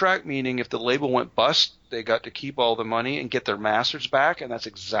contract, meaning if the label went bust, they got to keep all the money and get their masters back, and that's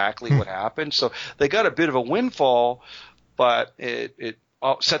exactly what happened. So they got a bit of a windfall, but it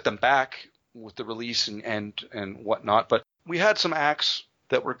set them back with the release and whatnot. But we had some acts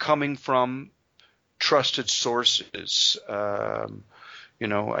that were coming from trusted sources.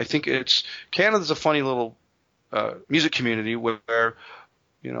 I think Canada's a funny little music community where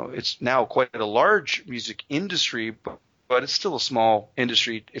it's now quite a large music industry, but it's still a small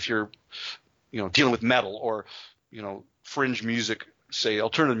industry if you're dealing with metal or fringe music, say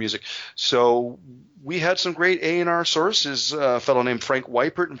alternative music. So we had some great A&R sources. A fellow named Frank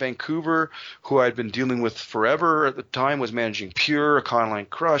Weipert in Vancouver, who I'd been dealing with forever at the time, was managing Pure, Econoline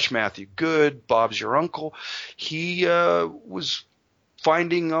Crush, Matthew Good, Bob's Your Uncle. He was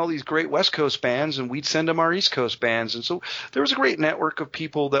finding all these great West Coast bands, and we'd send them our East Coast bands. And so there was a great network of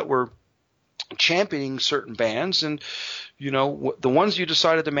people that were championing certain bands. And, the ones you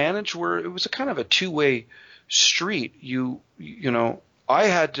decided to manage it was a kind of a two-way street. I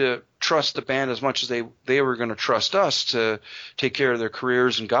had to trust the band as much as they were going to trust us to take care of their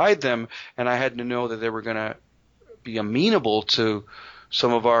careers and guide them. And I had to know that they were going to be amenable to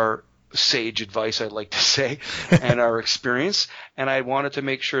some of our sage advice, I'd like to say, and our experience. And I wanted to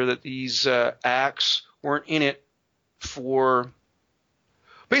make sure that these acts weren't in it for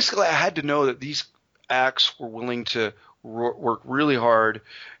 – basically, I had to know that these acts were willing to work really hard,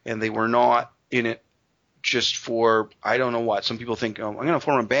 and they were not in it just for I don't know what. Some people think, I'm going to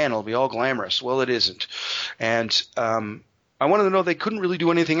form a band, it'll be all glamorous. Well, it isn't. And I wanted to know they couldn't really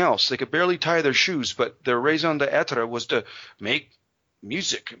do anything else. They could barely tie their shoes, but their raison d'etre was to make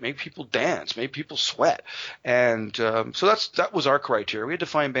music, make people dance, make people sweat. And so that was our criteria. We had to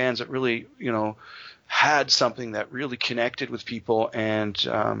find bands that really, had something that really connected with people,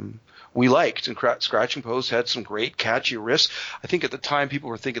 and we liked. And Scratching Post had some great catchy riffs. I think at the time people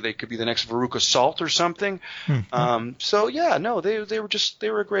were thinking they could be the next Veruca Salt or something. So yeah, no, they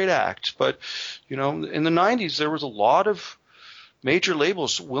were a great act. But in the 90s there was a lot of major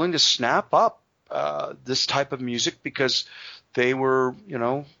labels willing to snap up this type of music, because they were,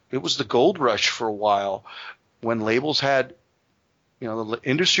 it was the gold rush for a while when labels had, the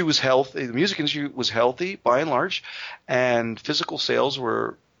industry was healthy, the music industry was healthy by and large, and physical sales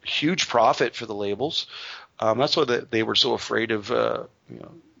were huge profit for the labels. That's why they were so afraid of,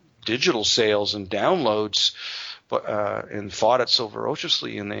 digital sales and downloads, but and fought it so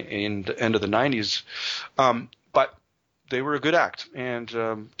ferociously in the end of the 90s. But they were a good act, and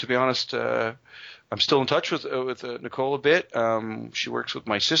to be honest, I'm still in touch with Nicole a bit. She works with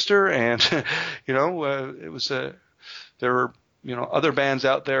my sister, and it was there were other bands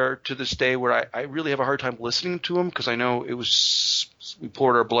out there to this day where I really have a hard time listening to them, because I know we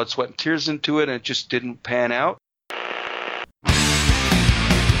poured our blood, sweat, and tears into it, and it just didn't pan out.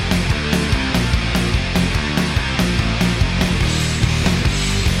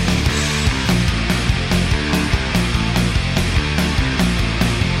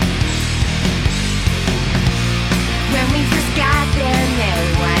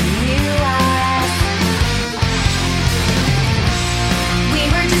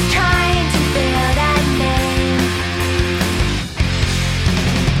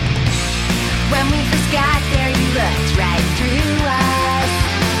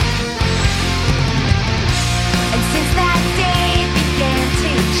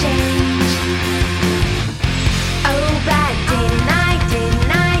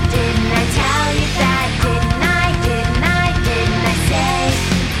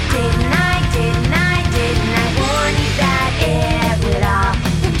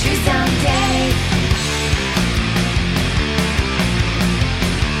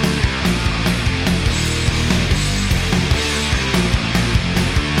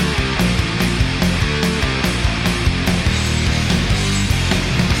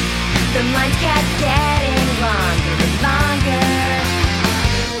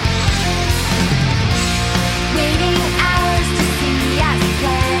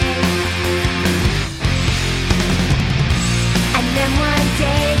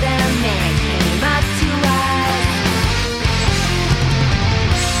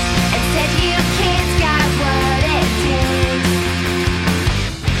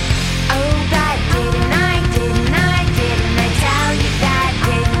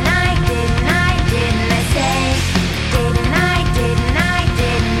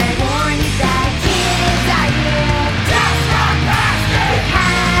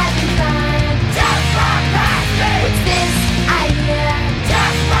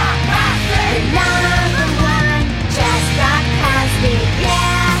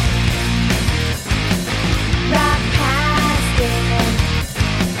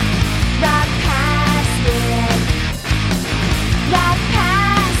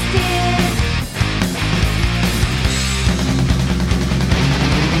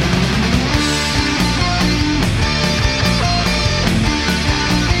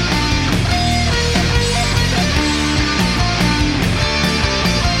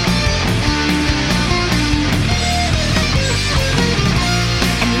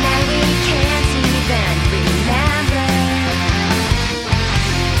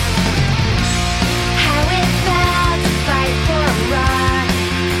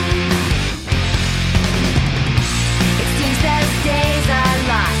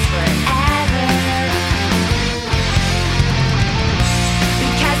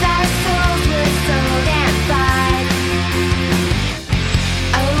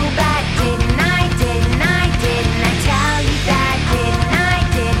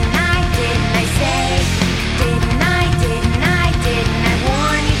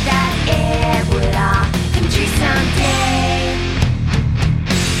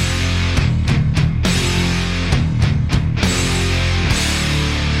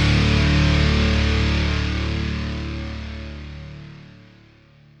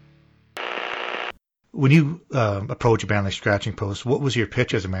 When you approach a band like Scratching Post, what was your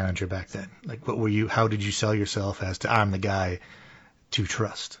pitch as a manager back then? Like, how did you sell yourself as to, I'm the guy to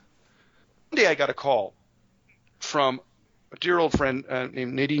trust? One day I got a call from a dear old friend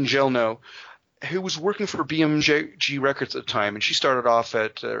named Nadine Gelno, who was working for BMG Records at the time, and she started off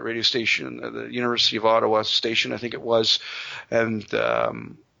at a radio station, the University of Ottawa station, I think it was, and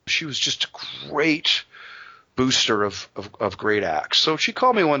she was just a great booster of great acts. So she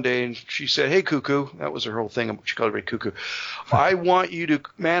called me one day and she said, "Hey, Cuckoo," that was her whole thing. She called me Cuckoo. "I want you to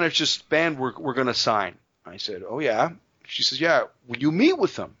manage this band we're going to sign." I said, "Oh yeah." She says, "Yeah, will you meet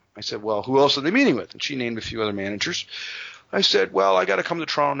with them?" I said, "Well, who else are they meeting with?" And she named a few other managers. I said, "Well, I got to come to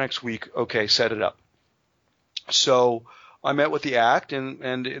Toronto next week." "Okay, set it up." So I met with the act,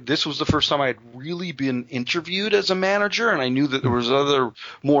 and this was the first time I had really been interviewed as a manager, and I knew that there was other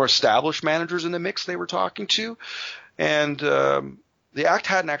more established managers in the mix they were talking to. And the act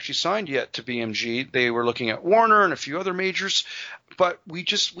hadn't actually signed yet to BMG. They were looking at Warner and a few other majors, but we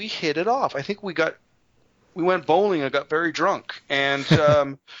hit it off. I think we went bowling and got very drunk. And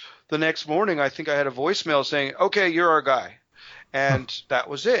the next morning, I think I had a voicemail saying, "Okay, you're our guy." And that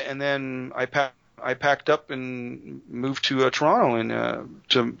was it. And then I packed up and moved to Toronto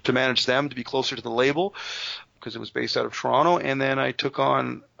and to manage them, to be closer to the label, because it was based out of Toronto. And then I took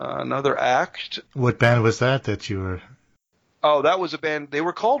on another act. What band was that you were? Oh, that was a band. They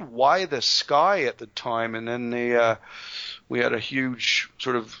were called Why the Sky at the time, and then we had a huge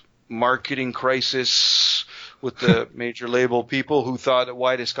sort of marketing crisis with the major label people who thought that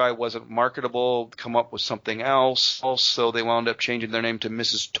Why the Sky wasn't marketable, come up with something else. Also, they wound up changing their name to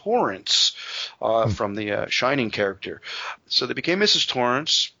Mrs. Torrance from the Shining character. So they became Mrs.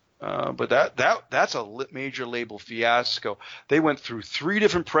 Torrance, but that's a major label fiasco. They went through 3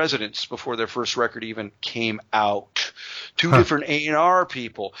 different presidents before their first record even came out. 2 different A&R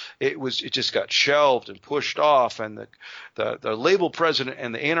people. It just got shelved and pushed off, and the label president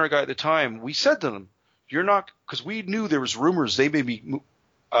and the A&R guy at the time, we said to them, "You're not," because we knew there was rumors they may be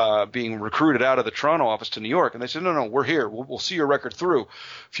being recruited out of the Toronto office to New York, and they said, "No, we're here. We'll see your record through." A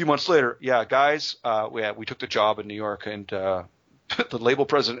few months later, "Yeah, guys, we took the job in New York," and the label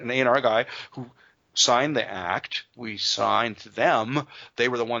president and A&R guy who signed the act, we signed them. They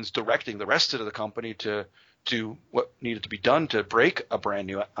were the ones directing the rest of the company to do what needed to be done to break a brand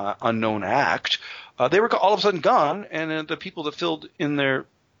new unknown act. They were all of a sudden gone, and the people that filled in the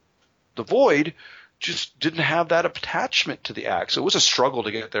void just didn't have that attachment to the act. So it was a struggle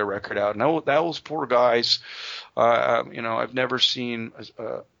to get their record out. And those poor guys, I've never seen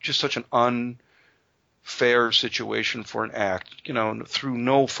just such an unfair situation for an act. Through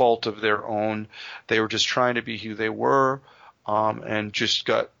no fault of their own, they were just trying to be who they were, and just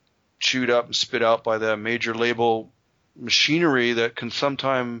got chewed up and spit out by the major label machinery that can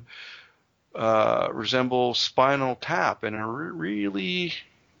sometimes resemble Spinal Tap in a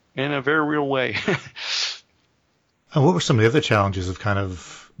very real way. And what were some of the other challenges of kind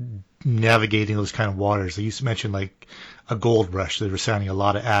of navigating those kind of waters? You mentioned like a gold rush. They were signing a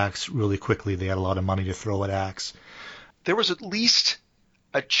lot of acts really quickly. They had a lot of money to throw at acts. There was at least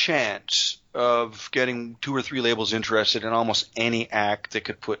a chance of getting 2 or 3 labels interested in almost any act that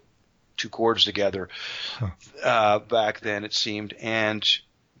could put 2 chords together. Back then, it seemed. And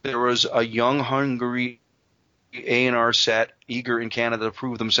there was a young, hungry A&R set, eager in Canada to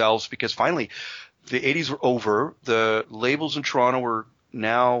prove themselves, because finally the 80s were over. The labels in Toronto were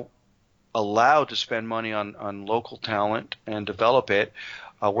now allowed to spend money on local talent and develop it,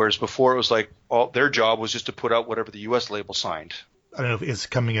 whereas before it was like their job was just to put out whatever the U.S. label signed. I don't know if it's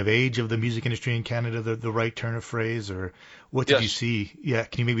coming of age of the music industry in Canada, the right turn of phrase, or what did you see? Yeah,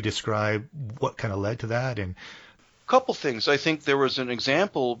 can you maybe describe what kind of led to that? And a couple things. I think there was an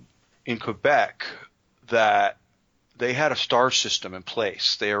example in Quebec that they had a star system in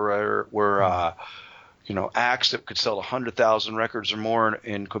place. There were acts that could sell 100,000 records or more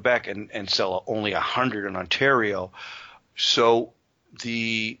in Quebec and sell only 100 in Ontario. So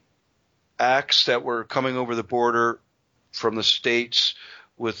the acts that were coming over the border from the States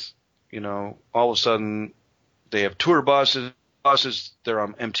with, all of a sudden they have tour buses, they're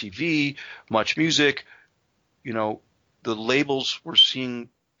on MTV, Much Music, the labels were seeing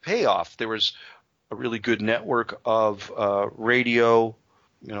payoff. There was a really good network of radio.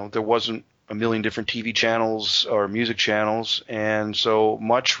 There wasn't a million different TV channels or music channels, and so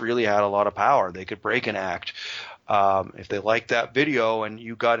Much really had a lot of power. They could break an act. If they liked that video and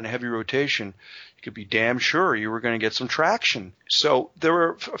you got in heavy rotation, you could be damn sure you were going to get some traction. So there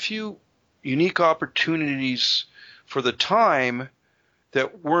were a few unique opportunities for the time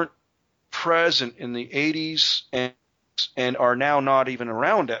that weren't present in the 80s and and are now not even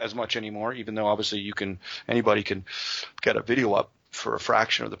around as much anymore, even though obviously anybody can get a video up for a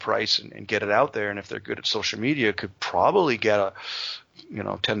fraction of the price and get it out there. And if they're good at social media, could probably get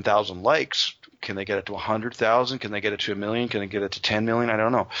 10,000 likes. Can they get it to 100,000? Can they get it to 1 million? Can they get it to 10 million? I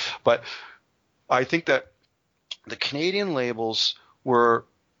don't know. But I think that the Canadian labels were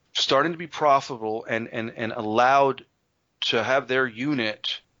starting to be profitable and allowed to have their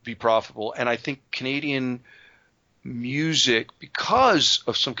unit be profitable. And I think Canadian music, because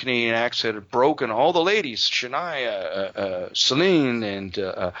of some Canadian acts that had broken all the ladies, Shania, Celine, and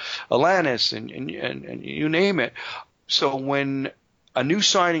Alanis, and you name it. So when a new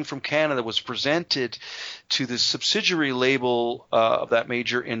signing from Canada was presented to the subsidiary label of that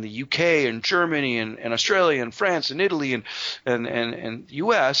major in the UK and Germany and Australia and France and Italy and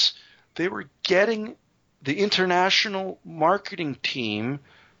US, they were getting the international marketing team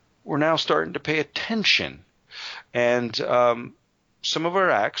were now starting to pay attention. And some of our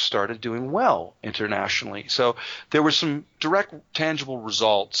acts started doing well internationally. So there were some direct, tangible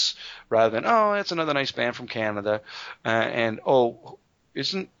results rather than, oh, that's another nice band from Canada.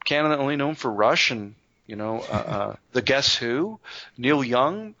 Isn't Canada only known for Rush and, the Guess Who, Neil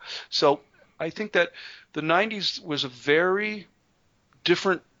Young? So I think that the 90s was a very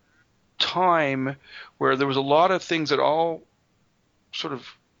different time where there was a lot of things that all sort of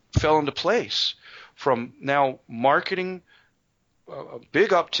fell into place. From now marketing, a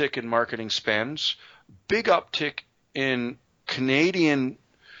big uptick in marketing spends, big uptick in Canadian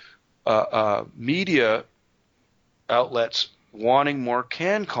media outlets wanting more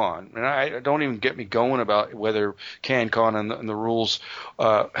CanCon. And I don't even get me going about whether CanCon and the rules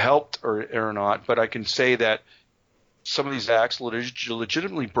helped or not, but I can say that some of these acts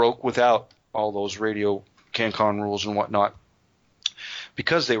legitimately broke without all those radio CanCon rules and whatnot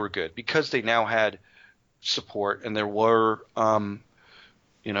because they were good, because they now had support, and there were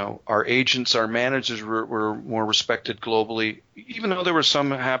our agents, our managers were more respected globally, even though there were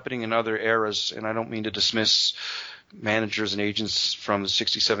some happening in other eras. And I don't mean to dismiss managers and agents from the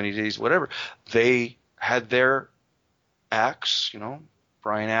 60s, 70s, 80s, whatever. They had their acts,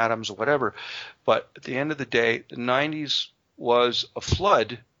 Bryan Adams or whatever. But at the end of the day, the 90s was a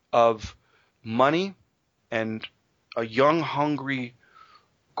flood of money and a young, hungry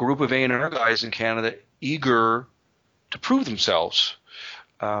group of A&R guys in Canada eager to prove themselves.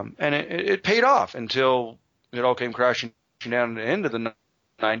 And it paid off until it all came crashing down at the end of the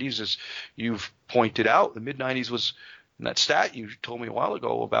 90s, as you've pointed out. The mid-90s was, in that stat you told me a while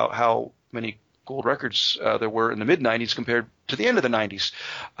ago about how many gold records there were in the mid-90s compared to the end of the 90s,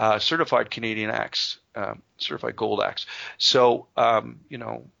 certified Canadian acts, certified gold acts. So,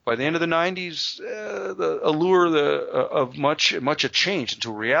 by the end of the 90s, the allure of much had changed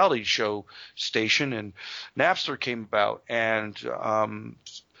into a reality show station, and Napster came about, and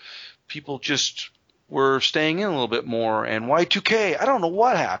people just were staying in a little bit more, and Y2K, I don't know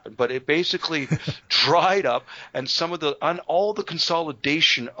what happened, but it basically dried up, and all the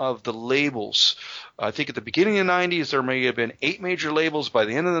consolidation of the labels. I think at the beginning of the 90s, there may have been 8 major labels. By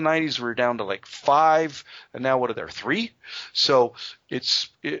the end of the 90s, we were down to like 5, and now what are there, 3? So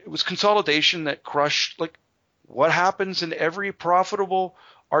it was consolidation that crushed, like what happens in every profitable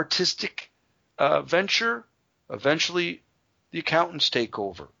artistic venture. Eventually, the accountants take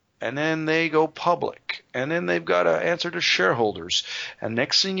over. And then they go public, and then they've got to answer to shareholders. And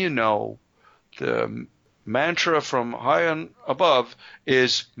next thing you know, the mantra from high and above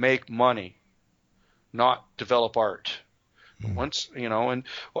is make money, not develop art. Once, and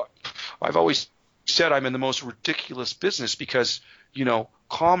I've always said I'm in the most ridiculous business because,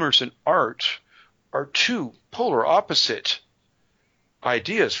 commerce and art are two polar opposite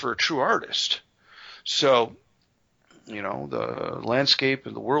ideas for a true artist. So, the landscape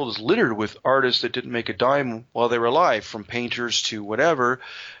and the world is littered with artists that didn't make a dime while they were alive, from painters to whatever,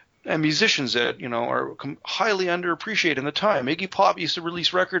 and musicians that, are highly underappreciated in the time. Iggy Pop used to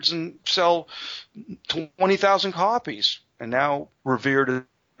release records and sell 20,000 copies, and now revered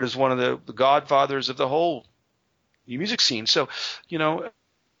as one of the godfathers of the whole music scene. So,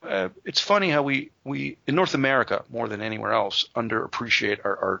 it's funny how we in North America, more than anywhere else, underappreciate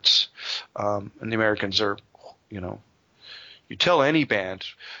our arts. And the Americans are, you tell any band,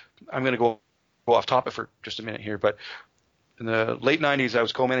 I'm going to go off topic for just a minute here, but in the late 90s, I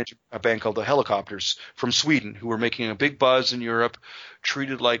was co-managing a band called the Helicopters from Sweden, who were making a big buzz in Europe,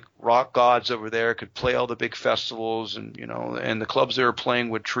 treated like rock gods over there, could play all the big festivals, and and the clubs they were playing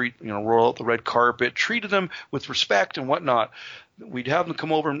would roll out the red carpet, treated them with respect and whatnot. We'd have them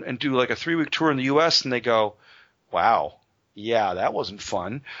come over and do like a 3-week tour in the U.S., and they go, wow, Yeah, that wasn't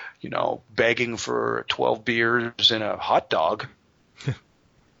fun. Begging for 12 beers and a hot dog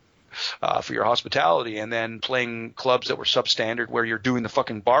for your hospitality, and then playing clubs that were substandard where you're doing the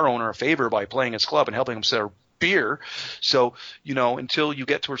fucking bar owner a favor by playing his club and helping him sell beer. So, until you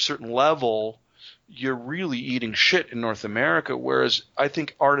get to a certain level, you're really eating shit in North America, whereas I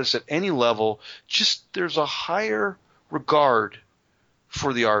think artists at any level, there's a higher regard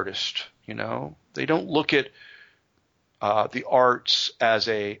for the artist. They don't look at the arts as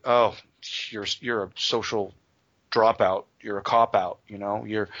you're a social dropout, you're a cop out,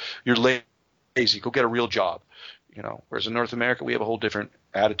 you're lazy, go get a real job, whereas in North America we have a whole different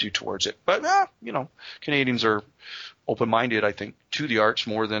attitude towards it. But Canadians are open-minded, I think, to the arts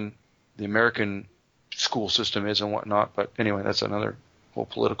more than the American school system is and whatnot. But anyway, that's another whole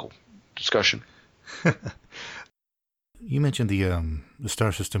political discussion. You mentioned the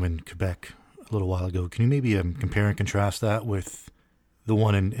star system in Quebec a little while ago. Can you maybe compare and contrast that with the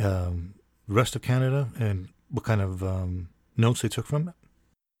one in the rest of Canada, and what kind of notes they took from it?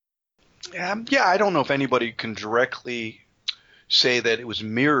 Yeah, I don't know if anybody can directly say that it was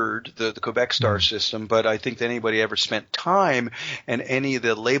mirrored, the Quebec star system, but I think that anybody ever spent time, and any of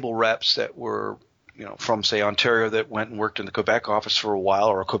the label reps that were from, say, Ontario that went and worked in the Quebec office for a while,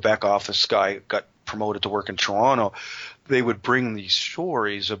 or a Quebec office guy got promoted to work in Toronto, they would bring these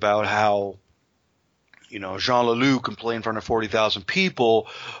stories about how Jean Leloup can play in front of 40,000 people,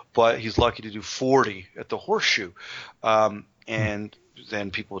 but he's lucky to do 40 at the Horseshoe. And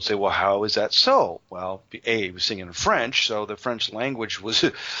then people would say, well, how is that so? Well, A, he was singing in French, so the French language was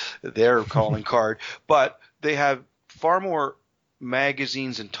their calling card. But they have far more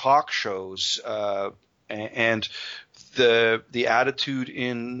magazines and talk shows, and the attitude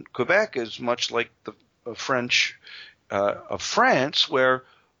in Quebec is much like the French of France, where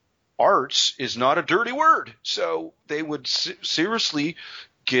arts is not a dirty word. So they would seriously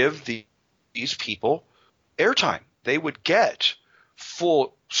give these people airtime. They would get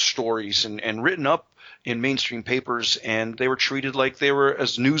full stories and written up in mainstream papers, and they were treated like they were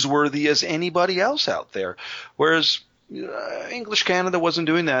as newsworthy as anybody else out there. Whereas English Canada wasn't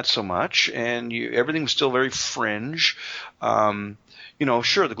doing that so much, and everything was still very fringe.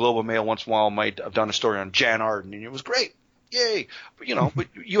 Sure, the Globe and Mail once in a while might have done a story on Jan Arden, and it was great. Yay. But, but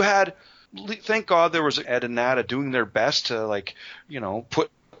you had, thank God there was Ed and Nada doing their best to, put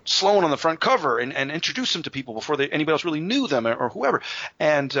Sloan on the front cover and introduce them to people before anybody else really knew them or whoever.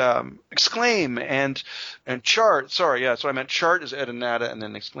 And Exclaim and Chart. Sorry, yeah, so I meant Chart is Ed and Nada, and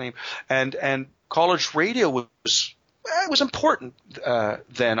then Exclaim. And college radio was important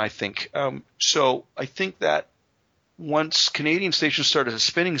then, I think. So I think that once Canadian stations started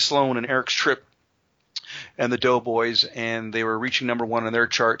spinning Sloan and Eric's Trip and the Doughboys, and they were reaching number one on their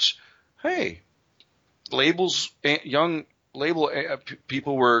charts, hey, young label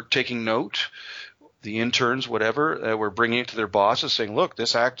people were taking note. The interns, whatever, were bringing it to their bosses saying, look,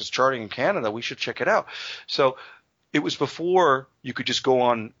 this act is charting in Canada. We should check it out. So it was before you could just go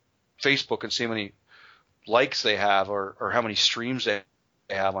on Facebook and see how many likes they have or how many streams they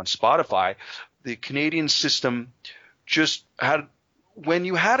have on Spotify. The Canadian system just had – when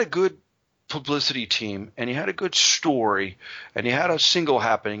you had a good publicity team and you had a good story and you had a single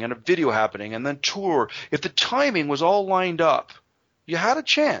happening and a video happening and then tour, if the timing was all lined up, you had a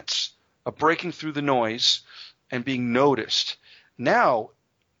chance of breaking through the noise and being noticed. Now,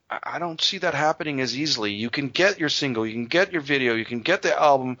 I don't see that happening as easily. You can get your single, you can get your video, you can get the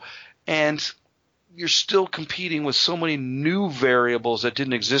album, and you're still competing with so many new variables that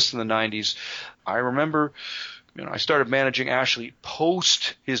didn't exist in the 90s. I remember I started managing Ashley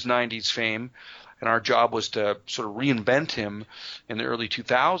post his 90s fame, and our job was to sort of reinvent him in the early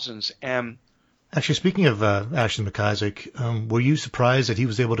 2000s. And actually, speaking of Ashley McIsaac, were you surprised that he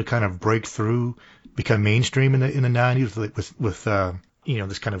was able to kind of break through, become mainstream in the 90s with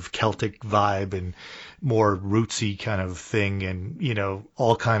this kind of Celtic vibe and more rootsy kind of thing, and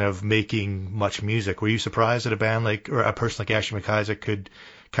all kind of making much music? Were you surprised that a band or a person like Ashley McIsaac could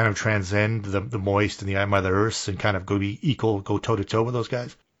kind of transcend the Moist and the I Am Mother Earths and kind of go toe to toe with those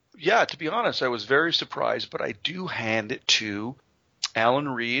guys? Yeah, to be honest, I was very surprised, but I do hand it to Alan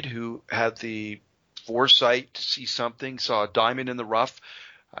Reed, who had the foresight to see something, saw a diamond in the rough.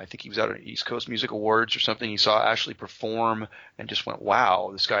 I think he was out at East Coast Music Awards or something. He saw Ashley perform and just went, wow,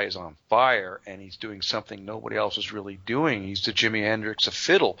 this guy is on fire, and he's doing something nobody else is really doing. He's the Jimi Hendrix of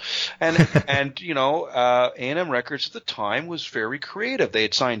fiddle. And A&M Records at the time was very creative. They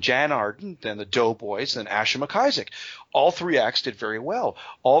had signed Jan Arden, then the Doughboys, then Ashley McIsaac. All three acts did very well.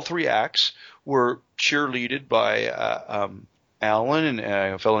 All three acts were cheerleaded by Allen and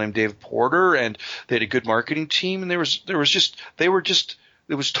a fellow named Dave Porter, and they had a good marketing team, and there was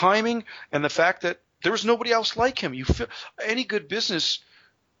timing, and the fact that there was nobody else like him. Any good business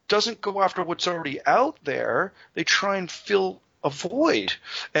doesn't go after what's already out there. They try and fill a void.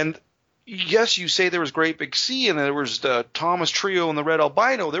 And yes, you say there was Great Big Sea, and there was the Thomas Trio and the Red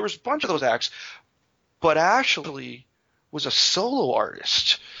Albino. There was a bunch of those acts, but Ashley was a solo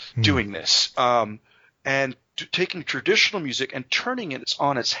artist doing this, and taking traditional music and turning it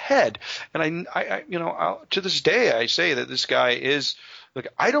on its head. And I to this day, I say that this guy is. Like,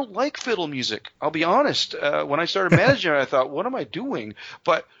 I don't like fiddle music. I'll be honest. When I started managing it, I thought, what am I doing?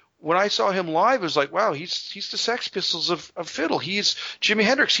 But when I saw him live, it was like, wow, he's the Sex Pistols of fiddle. He's Jimi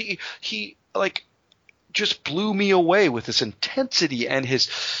Hendrix. He like just blew me away with his intensity and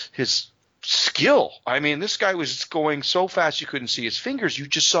his skill. I mean, this guy was going so fast you couldn't see his fingers. You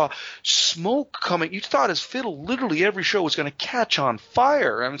just saw smoke coming. You thought his fiddle, literally every show, was going to catch on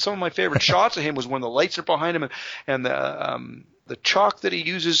fire. I mean, some of my favorite shots of him was when the lights are behind him and the chalk that he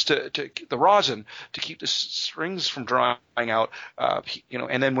uses to the rosin to keep the strings from drying out,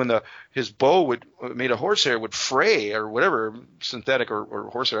 and then when his bow made of horsehair would fray or whatever, synthetic or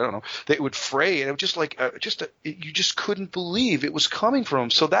horsehair, I don't know, they would fray, and it was just like you just couldn't believe it was coming from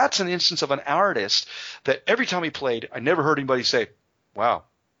him. So that's an instance of an artist that every time he played, I never heard anybody say, "Wow,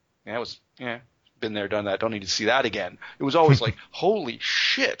 been there, done that. Don't need to see that again." It was always like, "Holy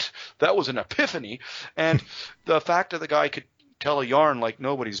shit, that was an epiphany!" And the fact that the guy could tell a yarn like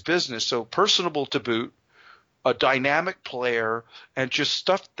nobody's business, so personable to boot, a dynamic player, and just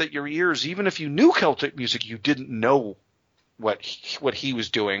stuff that your ears, even if you knew Celtic music, you didn't know what he was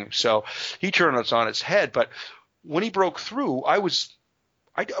doing. So he turned us on its head. But when he broke through, I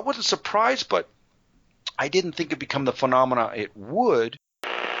wasn't surprised, but I didn't think it'd become the phenomena it would.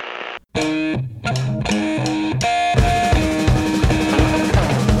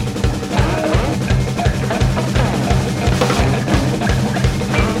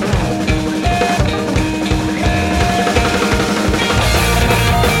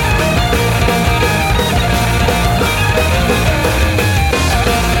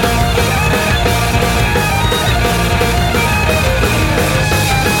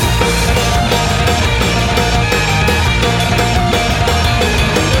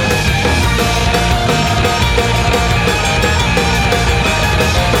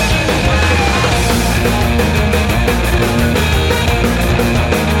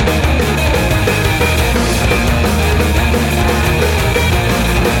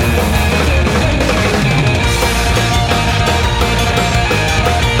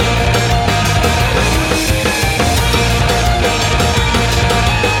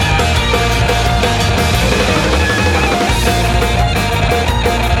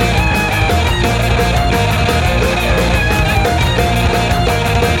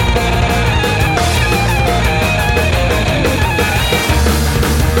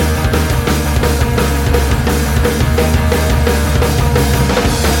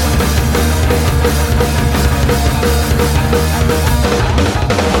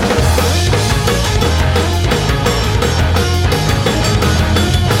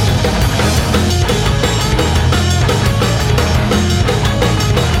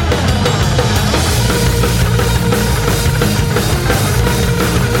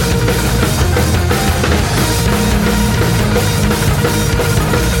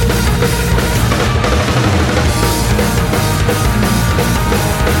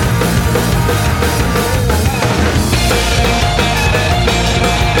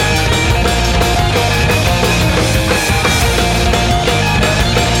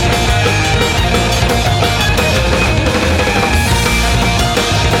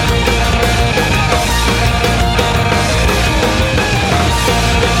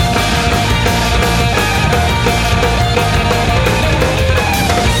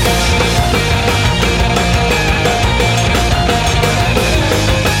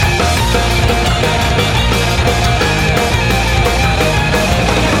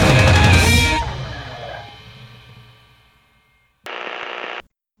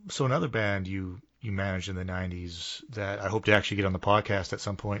 So another band you managed in the 90s that I hope to actually get on the podcast at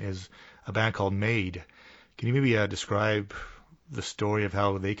some point is a band called Made. Can you maybe describe the story of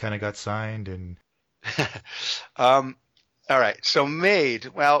how they kind of got signed? And all right. So Made,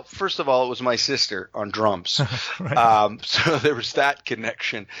 well, first of all, it was my sister on drums. Right. So there was that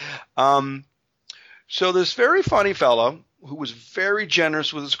connection. So this very funny fellow who was very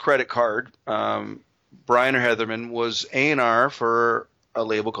generous with his credit card, Brian Heatherman, was A&R for a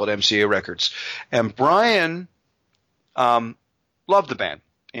label called MCA Records. And Brian loved the band.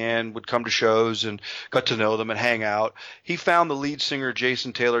 and would come to shows and got to know them and hang out. He found the lead singer,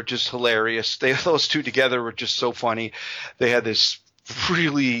 Jason Taylor, just hilarious. Those two together were just so funny. They had this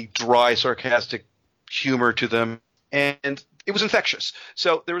really dry, sarcastic humor to them, and it was infectious.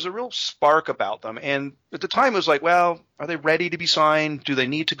 So there was a real spark about them. And at the time, it was like, well, are they ready to be signed? Do they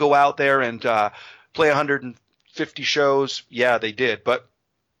need to go out there and play 150 shows? Yeah, they did. But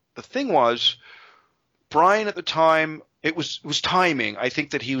the thing was, Brian at the time, it was timing. I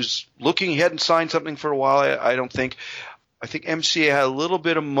think that he was looking. He hadn't signed something for a while. I think MCA had a little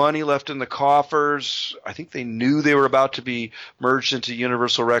bit of money left in the coffers. I think they knew they were about to be merged into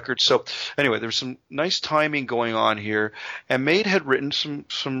Universal Records. So anyway, there was some nice timing going on here. And Maid had written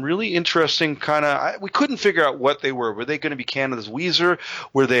some really interesting kind of – we couldn't figure out what they were. Were they going to be Canada's Weezer?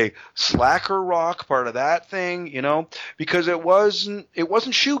 Were they slacker rock, part of that thing, you know? Because it wasn't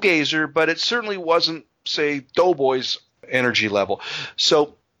shoegazer, but it certainly wasn't, say, Doughboys energy level.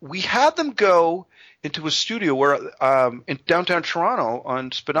 So we had them go into a studio where in downtown Toronto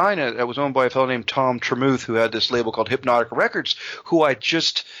on Spadina that was owned by a fellow named Tom Tremuth, who had this label called Hypnotic Records, who I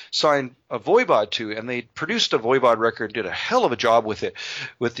just signed a Voivod to, and they produced a Voivod record and did a hell of a job with it,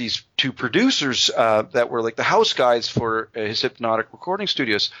 with these two producers that were like the house guys for his Hypnotic recording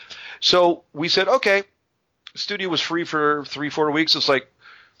studios. So we said, okay, the studio was free for 3-4 weeks. It's like,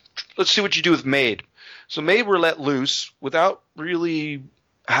 let's see what you do with Maid. So Maid were let loose without really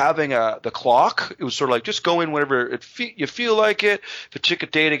having the clock. It was sort of like just go in whenever you feel like it. If it took a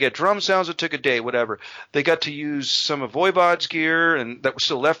day to get drum sounds, it took a day, whatever. They got to use some of Voivod's gear and that was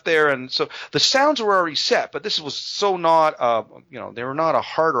still left there, and so the sounds were already set. But this was so not, they were not a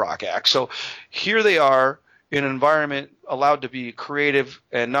hard rock act. So here they are in an environment allowed to be creative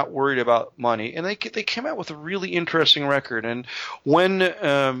and not worried about money, and they came out with a really interesting record. And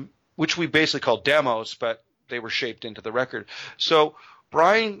when which we basically called demos, but they were shaped into the record. So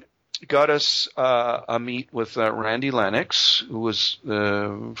Brian got us a meet with Randy Lennox, who was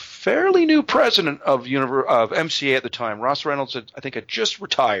the fairly new president of MCA at the time. Ross Reynolds, I think, had just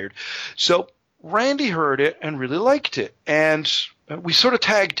retired. So Randy heard it and really liked it, and we sort of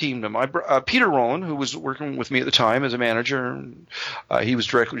tag teamed him. Peter Rowland, who was working with me at the time as a manager, he was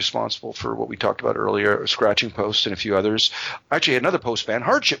directly responsible for what we talked about earlier, Scratching Post and a few others. Actually, another post band,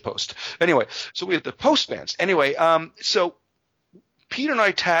 Hardship Post. Anyway, so we had the post bands. Anyway, so Peter and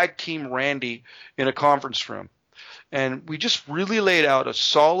I tag team Randy in a conference room, and we just really laid out a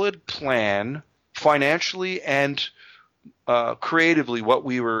solid plan financially and creatively what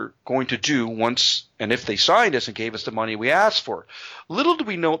we were going to do once and if they signed us and gave us the money we asked for. Little did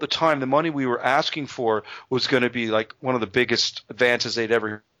we know at the time the money we were asking for was going to be like one of the biggest advances they'd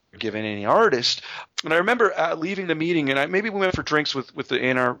ever given any artist. And I remember leaving the meeting, and maybe we went for drinks with the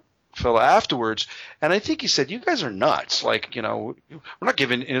A&R fella afterwards, and I think he said, "You guys are nuts. Like, we're not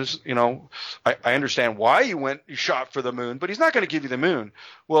giving I understand why you shot for the moon, but he's not going to give you the moon."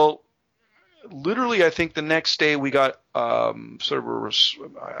 Well, literally, I think the next day we got I can't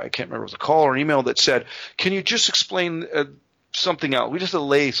remember if it was a call or an email that said, "Can you just explain something out? We just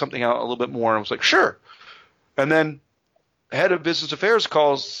lay something out a little bit more." And I was like, "Sure." And then head of business affairs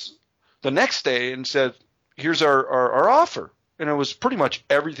calls the next day and said, "Here's our offer." And it was pretty much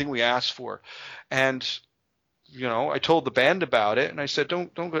everything we asked for. And, I told the band about it, and I said,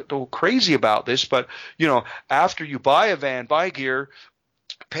 don't go crazy about this, but, after you buy a van, buy gear,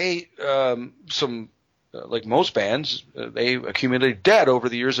 pay some, like most bands, they accumulate debt over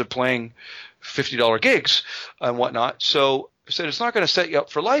the years of playing $50 gigs and whatnot. So I said, it's not going to set you up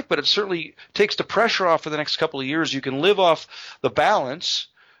for life, but it certainly takes the pressure off for the next couple of years. You can live off the balance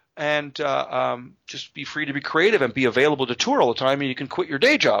and just be free to be creative and be available to tour all the time, and you can quit your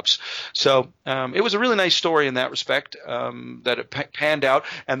day jobs. So it was a really nice story in that respect, that it panned out,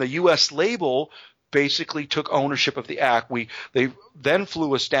 and the U.S. label basically took ownership of the act. They then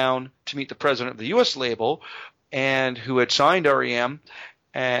flew us down to meet the president of the U.S. label, and who had signed REM,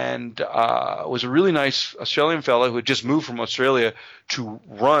 and was a really nice Australian fellow who had just moved from Australia to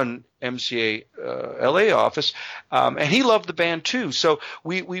run MCA LA office, and he loved the band too. So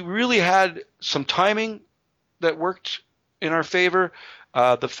we really had some timing that worked in our favor.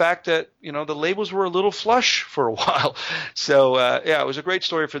 The fact that the labels were a little flush for a while, so it was a great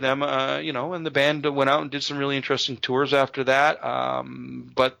story for them. And the band went out and did some really interesting tours after that.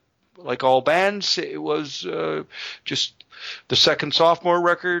 But like all bands, it was just the second sophomore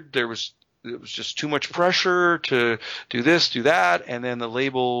record. It was just too much pressure to do this, do that, and then the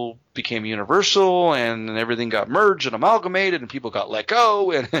label became Universal, and everything got merged and amalgamated, and people got let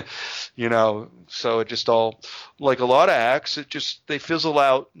go, and so it just all, like a lot of acts, they fizzle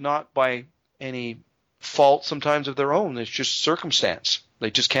out, not by any fault sometimes of their own. It's just circumstance.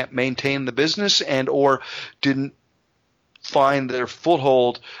 They just can't maintain the business and or didn't find their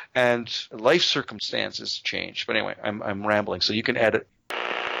foothold, and life circumstances change. But anyway, I'm rambling, so you can edit.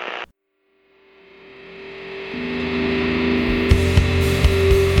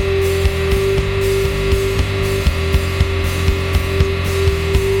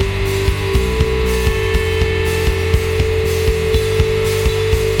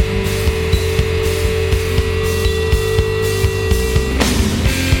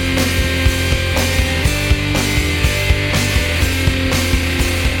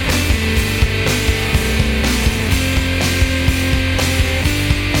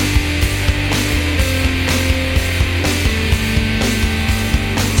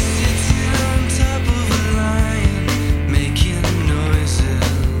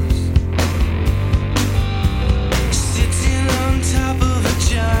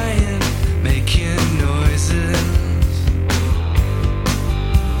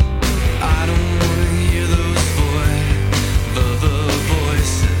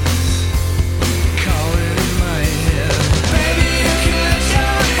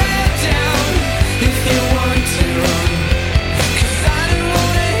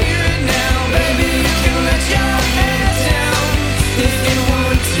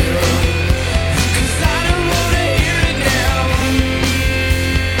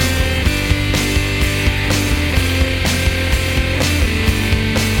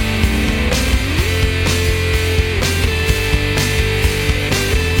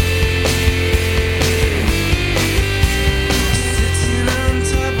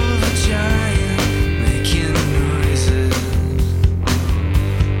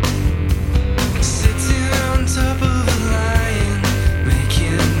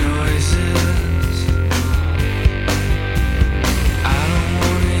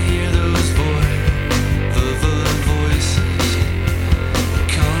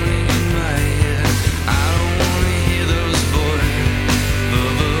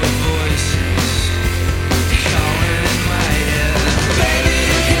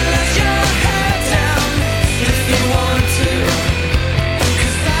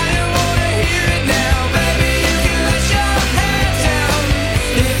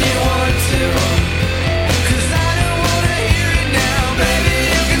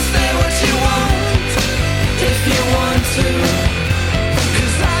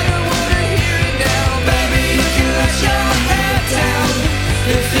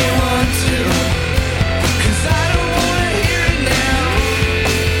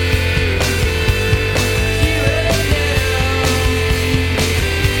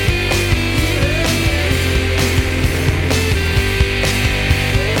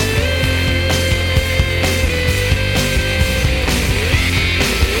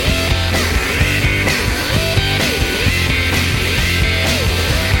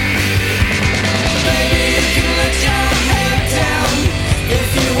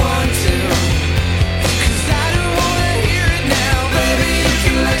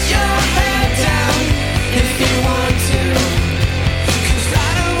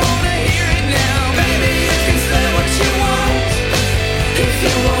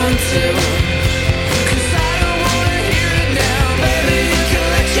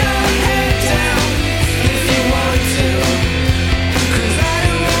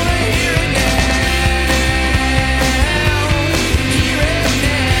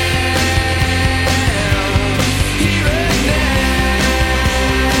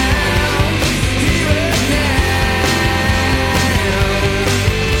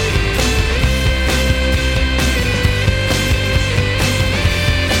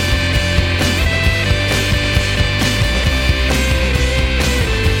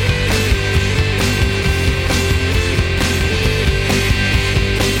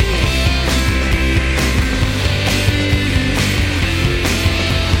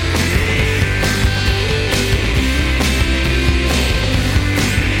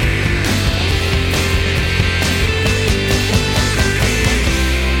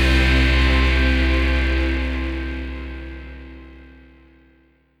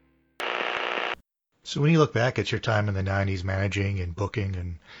 So when you look back at your time in the 90s managing and booking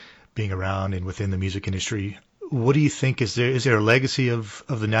and being around and within the music industry, what do you think? Is there a legacy of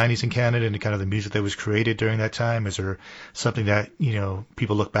the 90s in Canada and kind of the music that was created during that time? Is there something that, you know,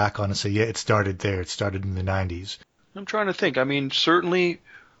 people look back on and say, yeah, it started there, it started in the 90s? I'm trying to think. I mean, certainly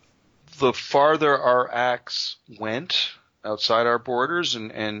the farther our acts went outside our borders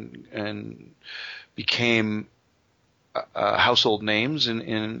and became household names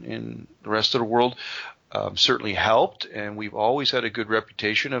in the rest of the world, certainly helped, and we've always had a good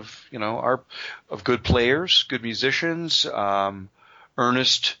reputation of of good players, good musicians,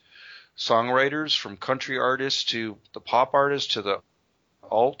 earnest songwriters, from country artists to the pop artists to the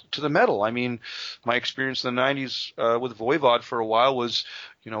alt to the metal. I mean, my experience in the 90s with Voivod for a while was,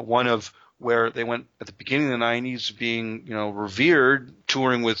 one of where they went at the beginning of the 90s being, revered,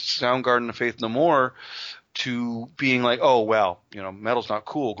 touring with Soundgarden and Faith No More, to being like, oh, well, metal's not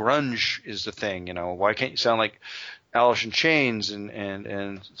cool. Grunge is the thing, why can't you sound like Alice in Chains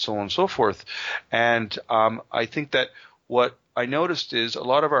and so on and so forth. And I think that what I noticed is a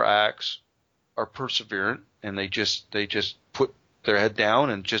lot of our acts are perseverant, and they just put their head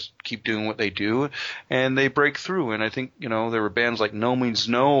down and just keep doing what they do, and they break through. And I think, there were bands like No Means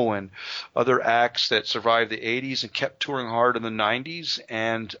No and other acts that survived the 80s and kept touring hard in the 90s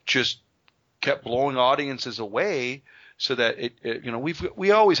and just kept blowing audiences away, so that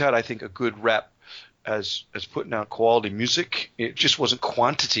we always had, I think, a good rep as putting out quality music. It just wasn't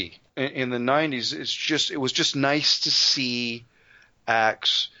quantity. In the 90s, it was just nice to see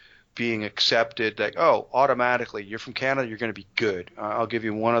acts being accepted, like, oh, automatically, you're from Canada, you're going to be good. I'll give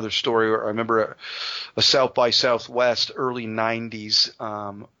you one other story. I remember a South by Southwest, early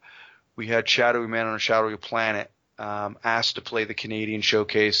 90s. We had Shadowy Man on a Shadowy Planet asked to play the Canadian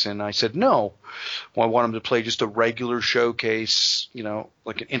showcase, and I said no. Well, I want him to play just a regular showcase,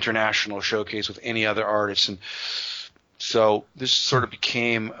 like an international showcase with any other artists. And so this sort of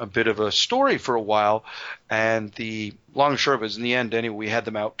became a bit of a story for a while, and the long and short of it is, in the end, anyway, we had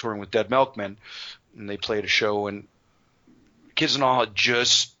them out touring with Dead Milkmen, and they played a show, and Kids and All had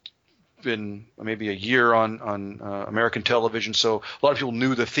just been maybe a year on American television, so a lot of people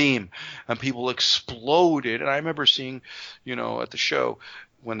knew the theme, and people exploded. And I remember seeing, at the show,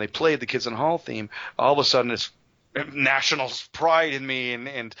 when they played the Kids in Hall theme, all of a sudden it's national pride in me,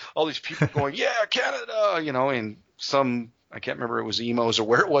 and all these people going, yeah, Canada, and some, I can't remember, it was emos or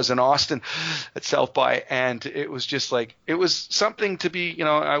where it was in Austin at South by, and it was just like, it was something to be,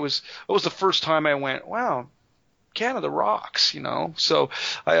 it was the first time I went, wow, Canada rocks, So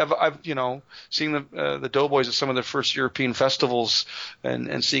I've seeing the Doughboys at some of their first European festivals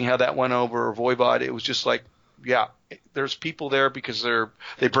and seeing how that went over, or Voivod, it was just like, yeah, there's people there because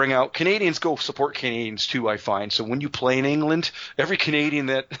they bring out, Canadians go support Canadians too, I find. So when you play in England, every Canadian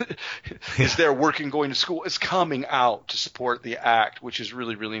that is there working, going to school, is coming out to support the act, which is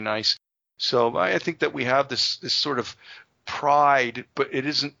really, really nice. So I think that we have this sort of pride, but it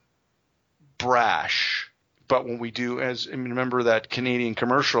isn't brash. But when we do, remember that Canadian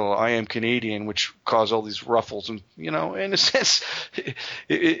commercial, I Am Canadian, which caused all these ruffles, and, in a sense,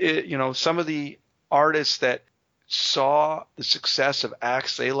 some of the artists that saw the success of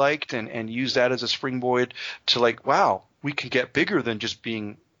acts they liked and used that as a springboard to, like, wow, we can get bigger than just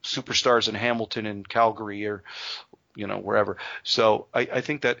being superstars in Hamilton and Calgary or, wherever. So I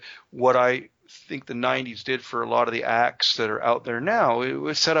think that what I think the 90s did for a lot of the acts that are out there now, it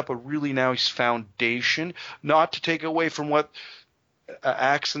was set up a really nice foundation, not to take away from what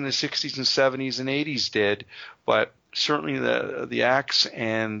acts in the 60s and 70s and 80s did, but certainly the acts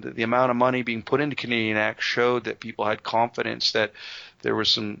and the amount of money being put into Canadian acts showed that people had confidence that there was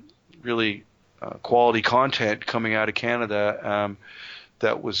some really quality content coming out of Canada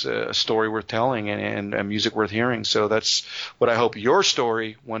that was a story worth telling and music worth hearing. So that's what I hope your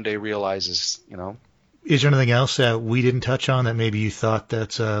story one day realizes, Is there anything else that we didn't touch on that maybe you thought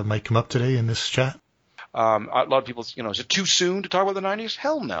that might come up today in this chat? A lot of people, is it too soon to talk about the 90s?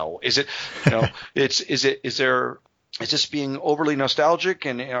 Hell no. Is it, is this being overly nostalgic,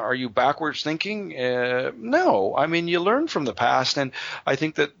 and are you backwards thinking? No. I mean, you learn from the past, and I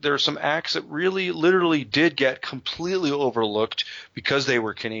think that there are some acts that really literally did get completely overlooked because they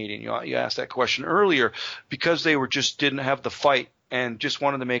were Canadian. You asked that question earlier, because they didn't have the fight and just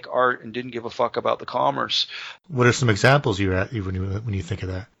wanted to make art and didn't give a fuck about the commerce. What are some examples when you think of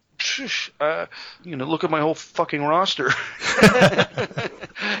that? Look at my whole fucking roster.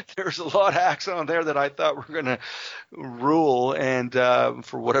 There's a lot of acts on there that I thought were going to rule, and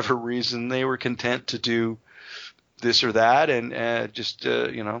for whatever reason, they were content to do this or that, and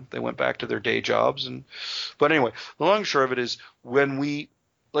they went back to their day jobs. But anyway, the long and short of it is, when we,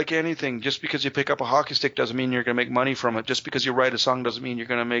 like anything, just because you pick up a hockey stick doesn't mean you're going to make money from it. Just because you write a song doesn't mean you're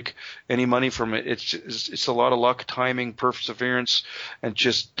going to make any money from it. It's a lot of luck, timing, perseverance, and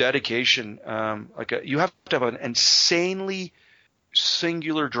just dedication. You have to have an insanely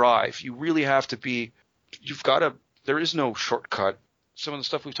singular drive. You really have to be. There is no shortcut. Some of the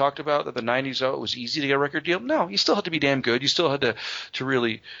stuff we've talked about, that the 90s, it was easy to get a record deal. No, you still had to be damn good. You still had to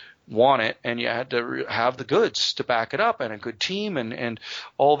really want it, and you had to have the goods to back it up, and a good team, and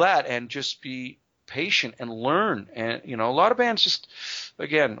all that, and just be patient and learn. And, you know, a lot of bands just,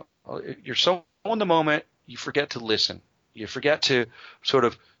 again, you're so in the moment, you forget to listen. You forget to sort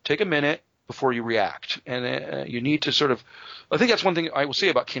of take a minute before you react. And you need to sort of, I think that's one thing I will say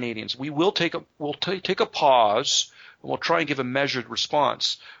about Canadians. We'll take a pause, and we'll try and give a measured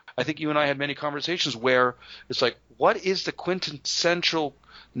response. I think you and I had many conversations where it's like, what is the quintessential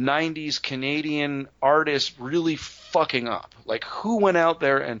 90s Canadian artist really fucking up? Like, who went out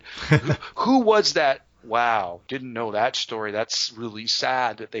there and who was that? Wow, didn't know that story. That's really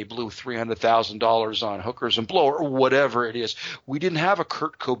sad that they blew $300,000 on hookers and blow or whatever it is. We didn't have a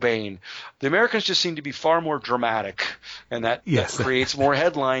Kurt Cobain. The Americans just seem to be far more dramatic, and that creates more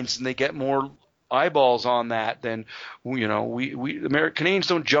headlines, and they get more eyeballs on that than, you know, we Canadians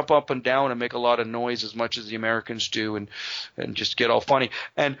don't jump up and down and make a lot of noise as much as the Americans do, and just get all funny.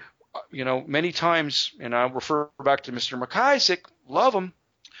 And, you know, many times, and I refer back to Mr. McIsaac, love him,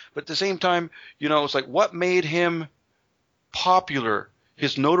 but at the same time, you know, it's like, what made him popular?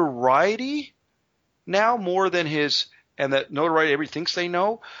 His notoriety now more than his, and that notoriety everybody thinks they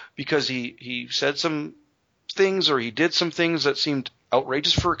know, because he said some things or he did some things that seemed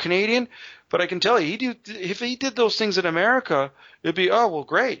outrageous for a Canadian. But I can tell you, if he did those things in America, it'd be, oh, well,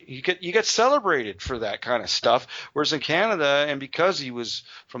 great. You get celebrated for that kind of stuff. Whereas in Canada, and because he was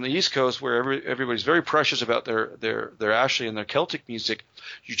from the East Coast, where everybody's very precious about their Ashley and their Celtic music,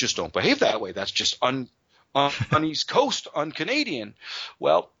 you just don't behave that way. That's just on East Coast, un-Canadian.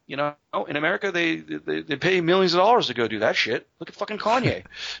 Well, you know, in America, they pay millions of dollars to go do that shit. Look at fucking Kanye.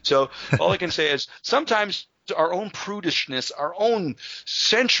 So all I can say is sometimes our own prudishness, our own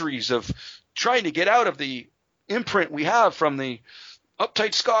centuries of trying to get out of the imprint we have from the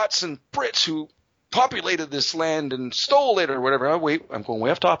uptight Scots and Brits who populated this land and stole it or whatever. Oh, wait, I'm going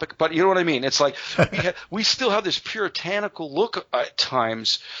way off topic, but you know what I mean? It's like we still have this puritanical look at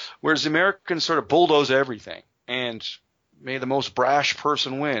times, whereas the Americans sort of bulldoze everything and may the most brash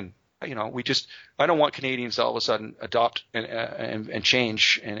person win. You know, I don't want Canadians to all of a sudden adopt and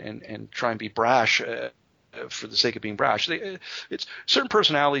change and try and be brash for the sake of being brash. It's certain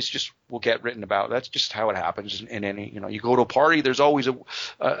personalities just will get written about. That's just how it happens in any, you know, you go to a party, there's always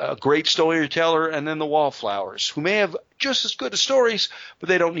a great storyteller and then the wallflowers who may have just as good as stories, but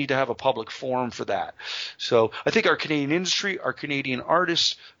they don't need to have a public forum for that. So I think our Canadian industry, our Canadian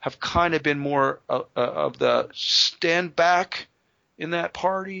artists have kind of been more of the stand back in that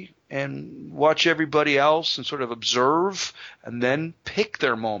party and watch everybody else and sort of observe and then pick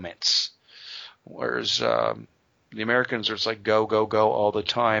their moments. Whereas the Americans are just like go, go, go all the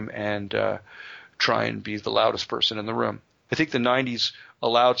time and try and be the loudest person in the room. I think the 90s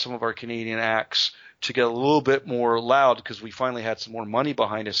allowed some of our Canadian acts to get a little bit more loud because we finally had some more money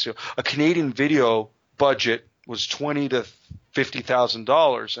behind us. So a Canadian video budget was $20,000 to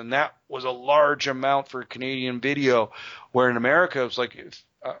 $50,000, and that was a large amount for a Canadian video, where in America it was like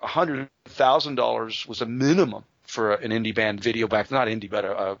 $100,000 was a minimum for an indie band video back, not indie,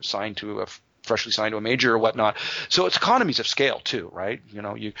 but freshly signed to a major or whatnot. So it's economies of scale too, right? You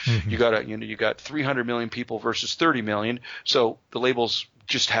know, you got 300 million people versus 30 million. So the labels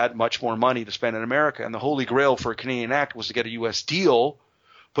just had much more money to spend in America. And the holy grail for a Canadian act was to get a U.S. deal,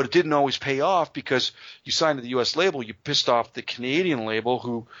 but it didn't always pay off because you signed to the U.S. label, you pissed off the Canadian label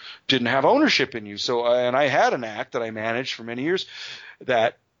who didn't have ownership in you. So, and I had an act that I managed for many years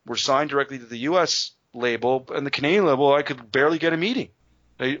that were signed directly to the U.S. label, and the Canadian label, I could barely get a meeting.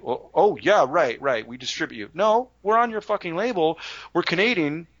 Oh, yeah, right. We distribute you. No, we're on your fucking label. We're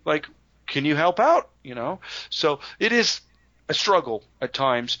Canadian. Like, can you help out? You know? So it is a struggle at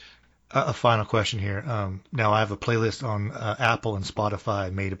times. A final question here. Now I have a playlist on Apple and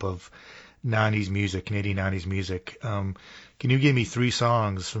Spotify made up of 90s music, Canadian 90s music. Can you give me 3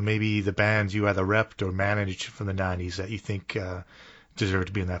 songs from maybe the bands you either repped or managed from the 90s that you think deserve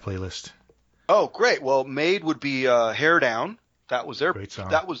to be in that playlist? Oh, great. Well, Made would be Hair Down. That was their great song.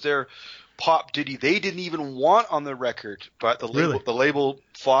 That was their pop ditty. They didn't even want on the record, but the label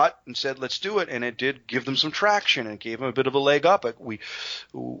fought and said, "Let's do it," and it did give them some traction and gave them a bit of a leg up.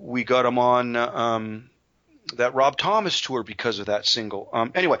 We got them on that Rob Thomas tour because of that single.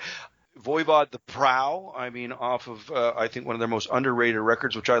 Anyway, Voivod the Prow. I mean, off of I think one of their most underrated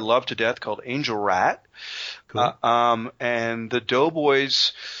records, which I love to death, called Angel Rat. Cool. And the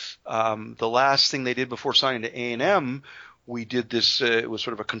Doughboys. The last thing they did before signing to A&M. We did this, it was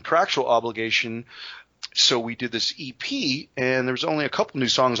sort of a contractual obligation, so we did this EP, and there was only a couple new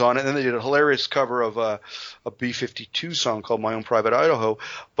songs on it, and then they did a hilarious cover of a B-52 song called My Own Private Idaho,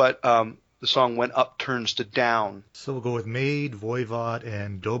 but the song went up turns to down. So we'll go with Made, Voivod,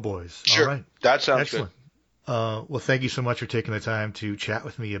 and Doughboys. Sure. All right. That sounds excellent. Good. Well, thank you so much for taking the time to chat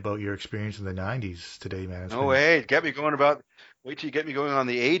with me about your experience in the 90s today, man. No way. Wait till you get me going on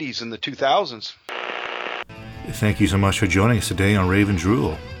the 80s and the 2000s. Thank you so much for joining us today on Raven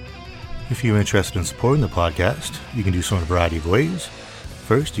Drool. If you're interested in supporting the podcast, you can do so in a variety of ways.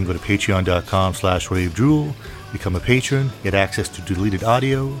 First, you can go to patreon.com/ravedrool, become a patron, get access to deleted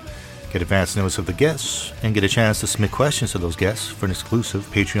audio, get advance notice of the guests, and get a chance to submit questions to those guests for an exclusive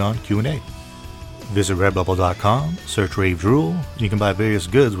Patreon Q&A. Visit redbubble.com, search Rave Drool, and you can buy various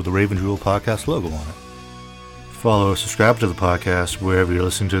goods with the Raven Drool podcast logo on it. Follow or subscribe to the podcast wherever you're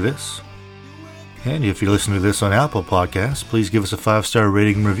listening to this. And if you're listening to this on Apple Podcasts, please give us a 5-star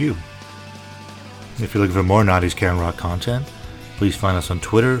rating and review. If you're looking for more 90s Can Rock content, please find us on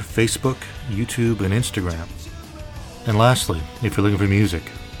Twitter, Facebook, YouTube, and Instagram. And lastly, if you're looking for music,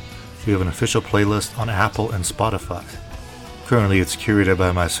 we have an official playlist on Apple and Spotify. Currently, it's curated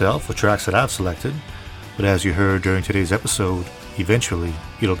by myself with tracks that I've selected, but as you heard during today's episode, eventually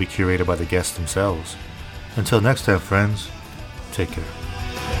it'll be curated by the guests themselves. Until next time, friends, take care.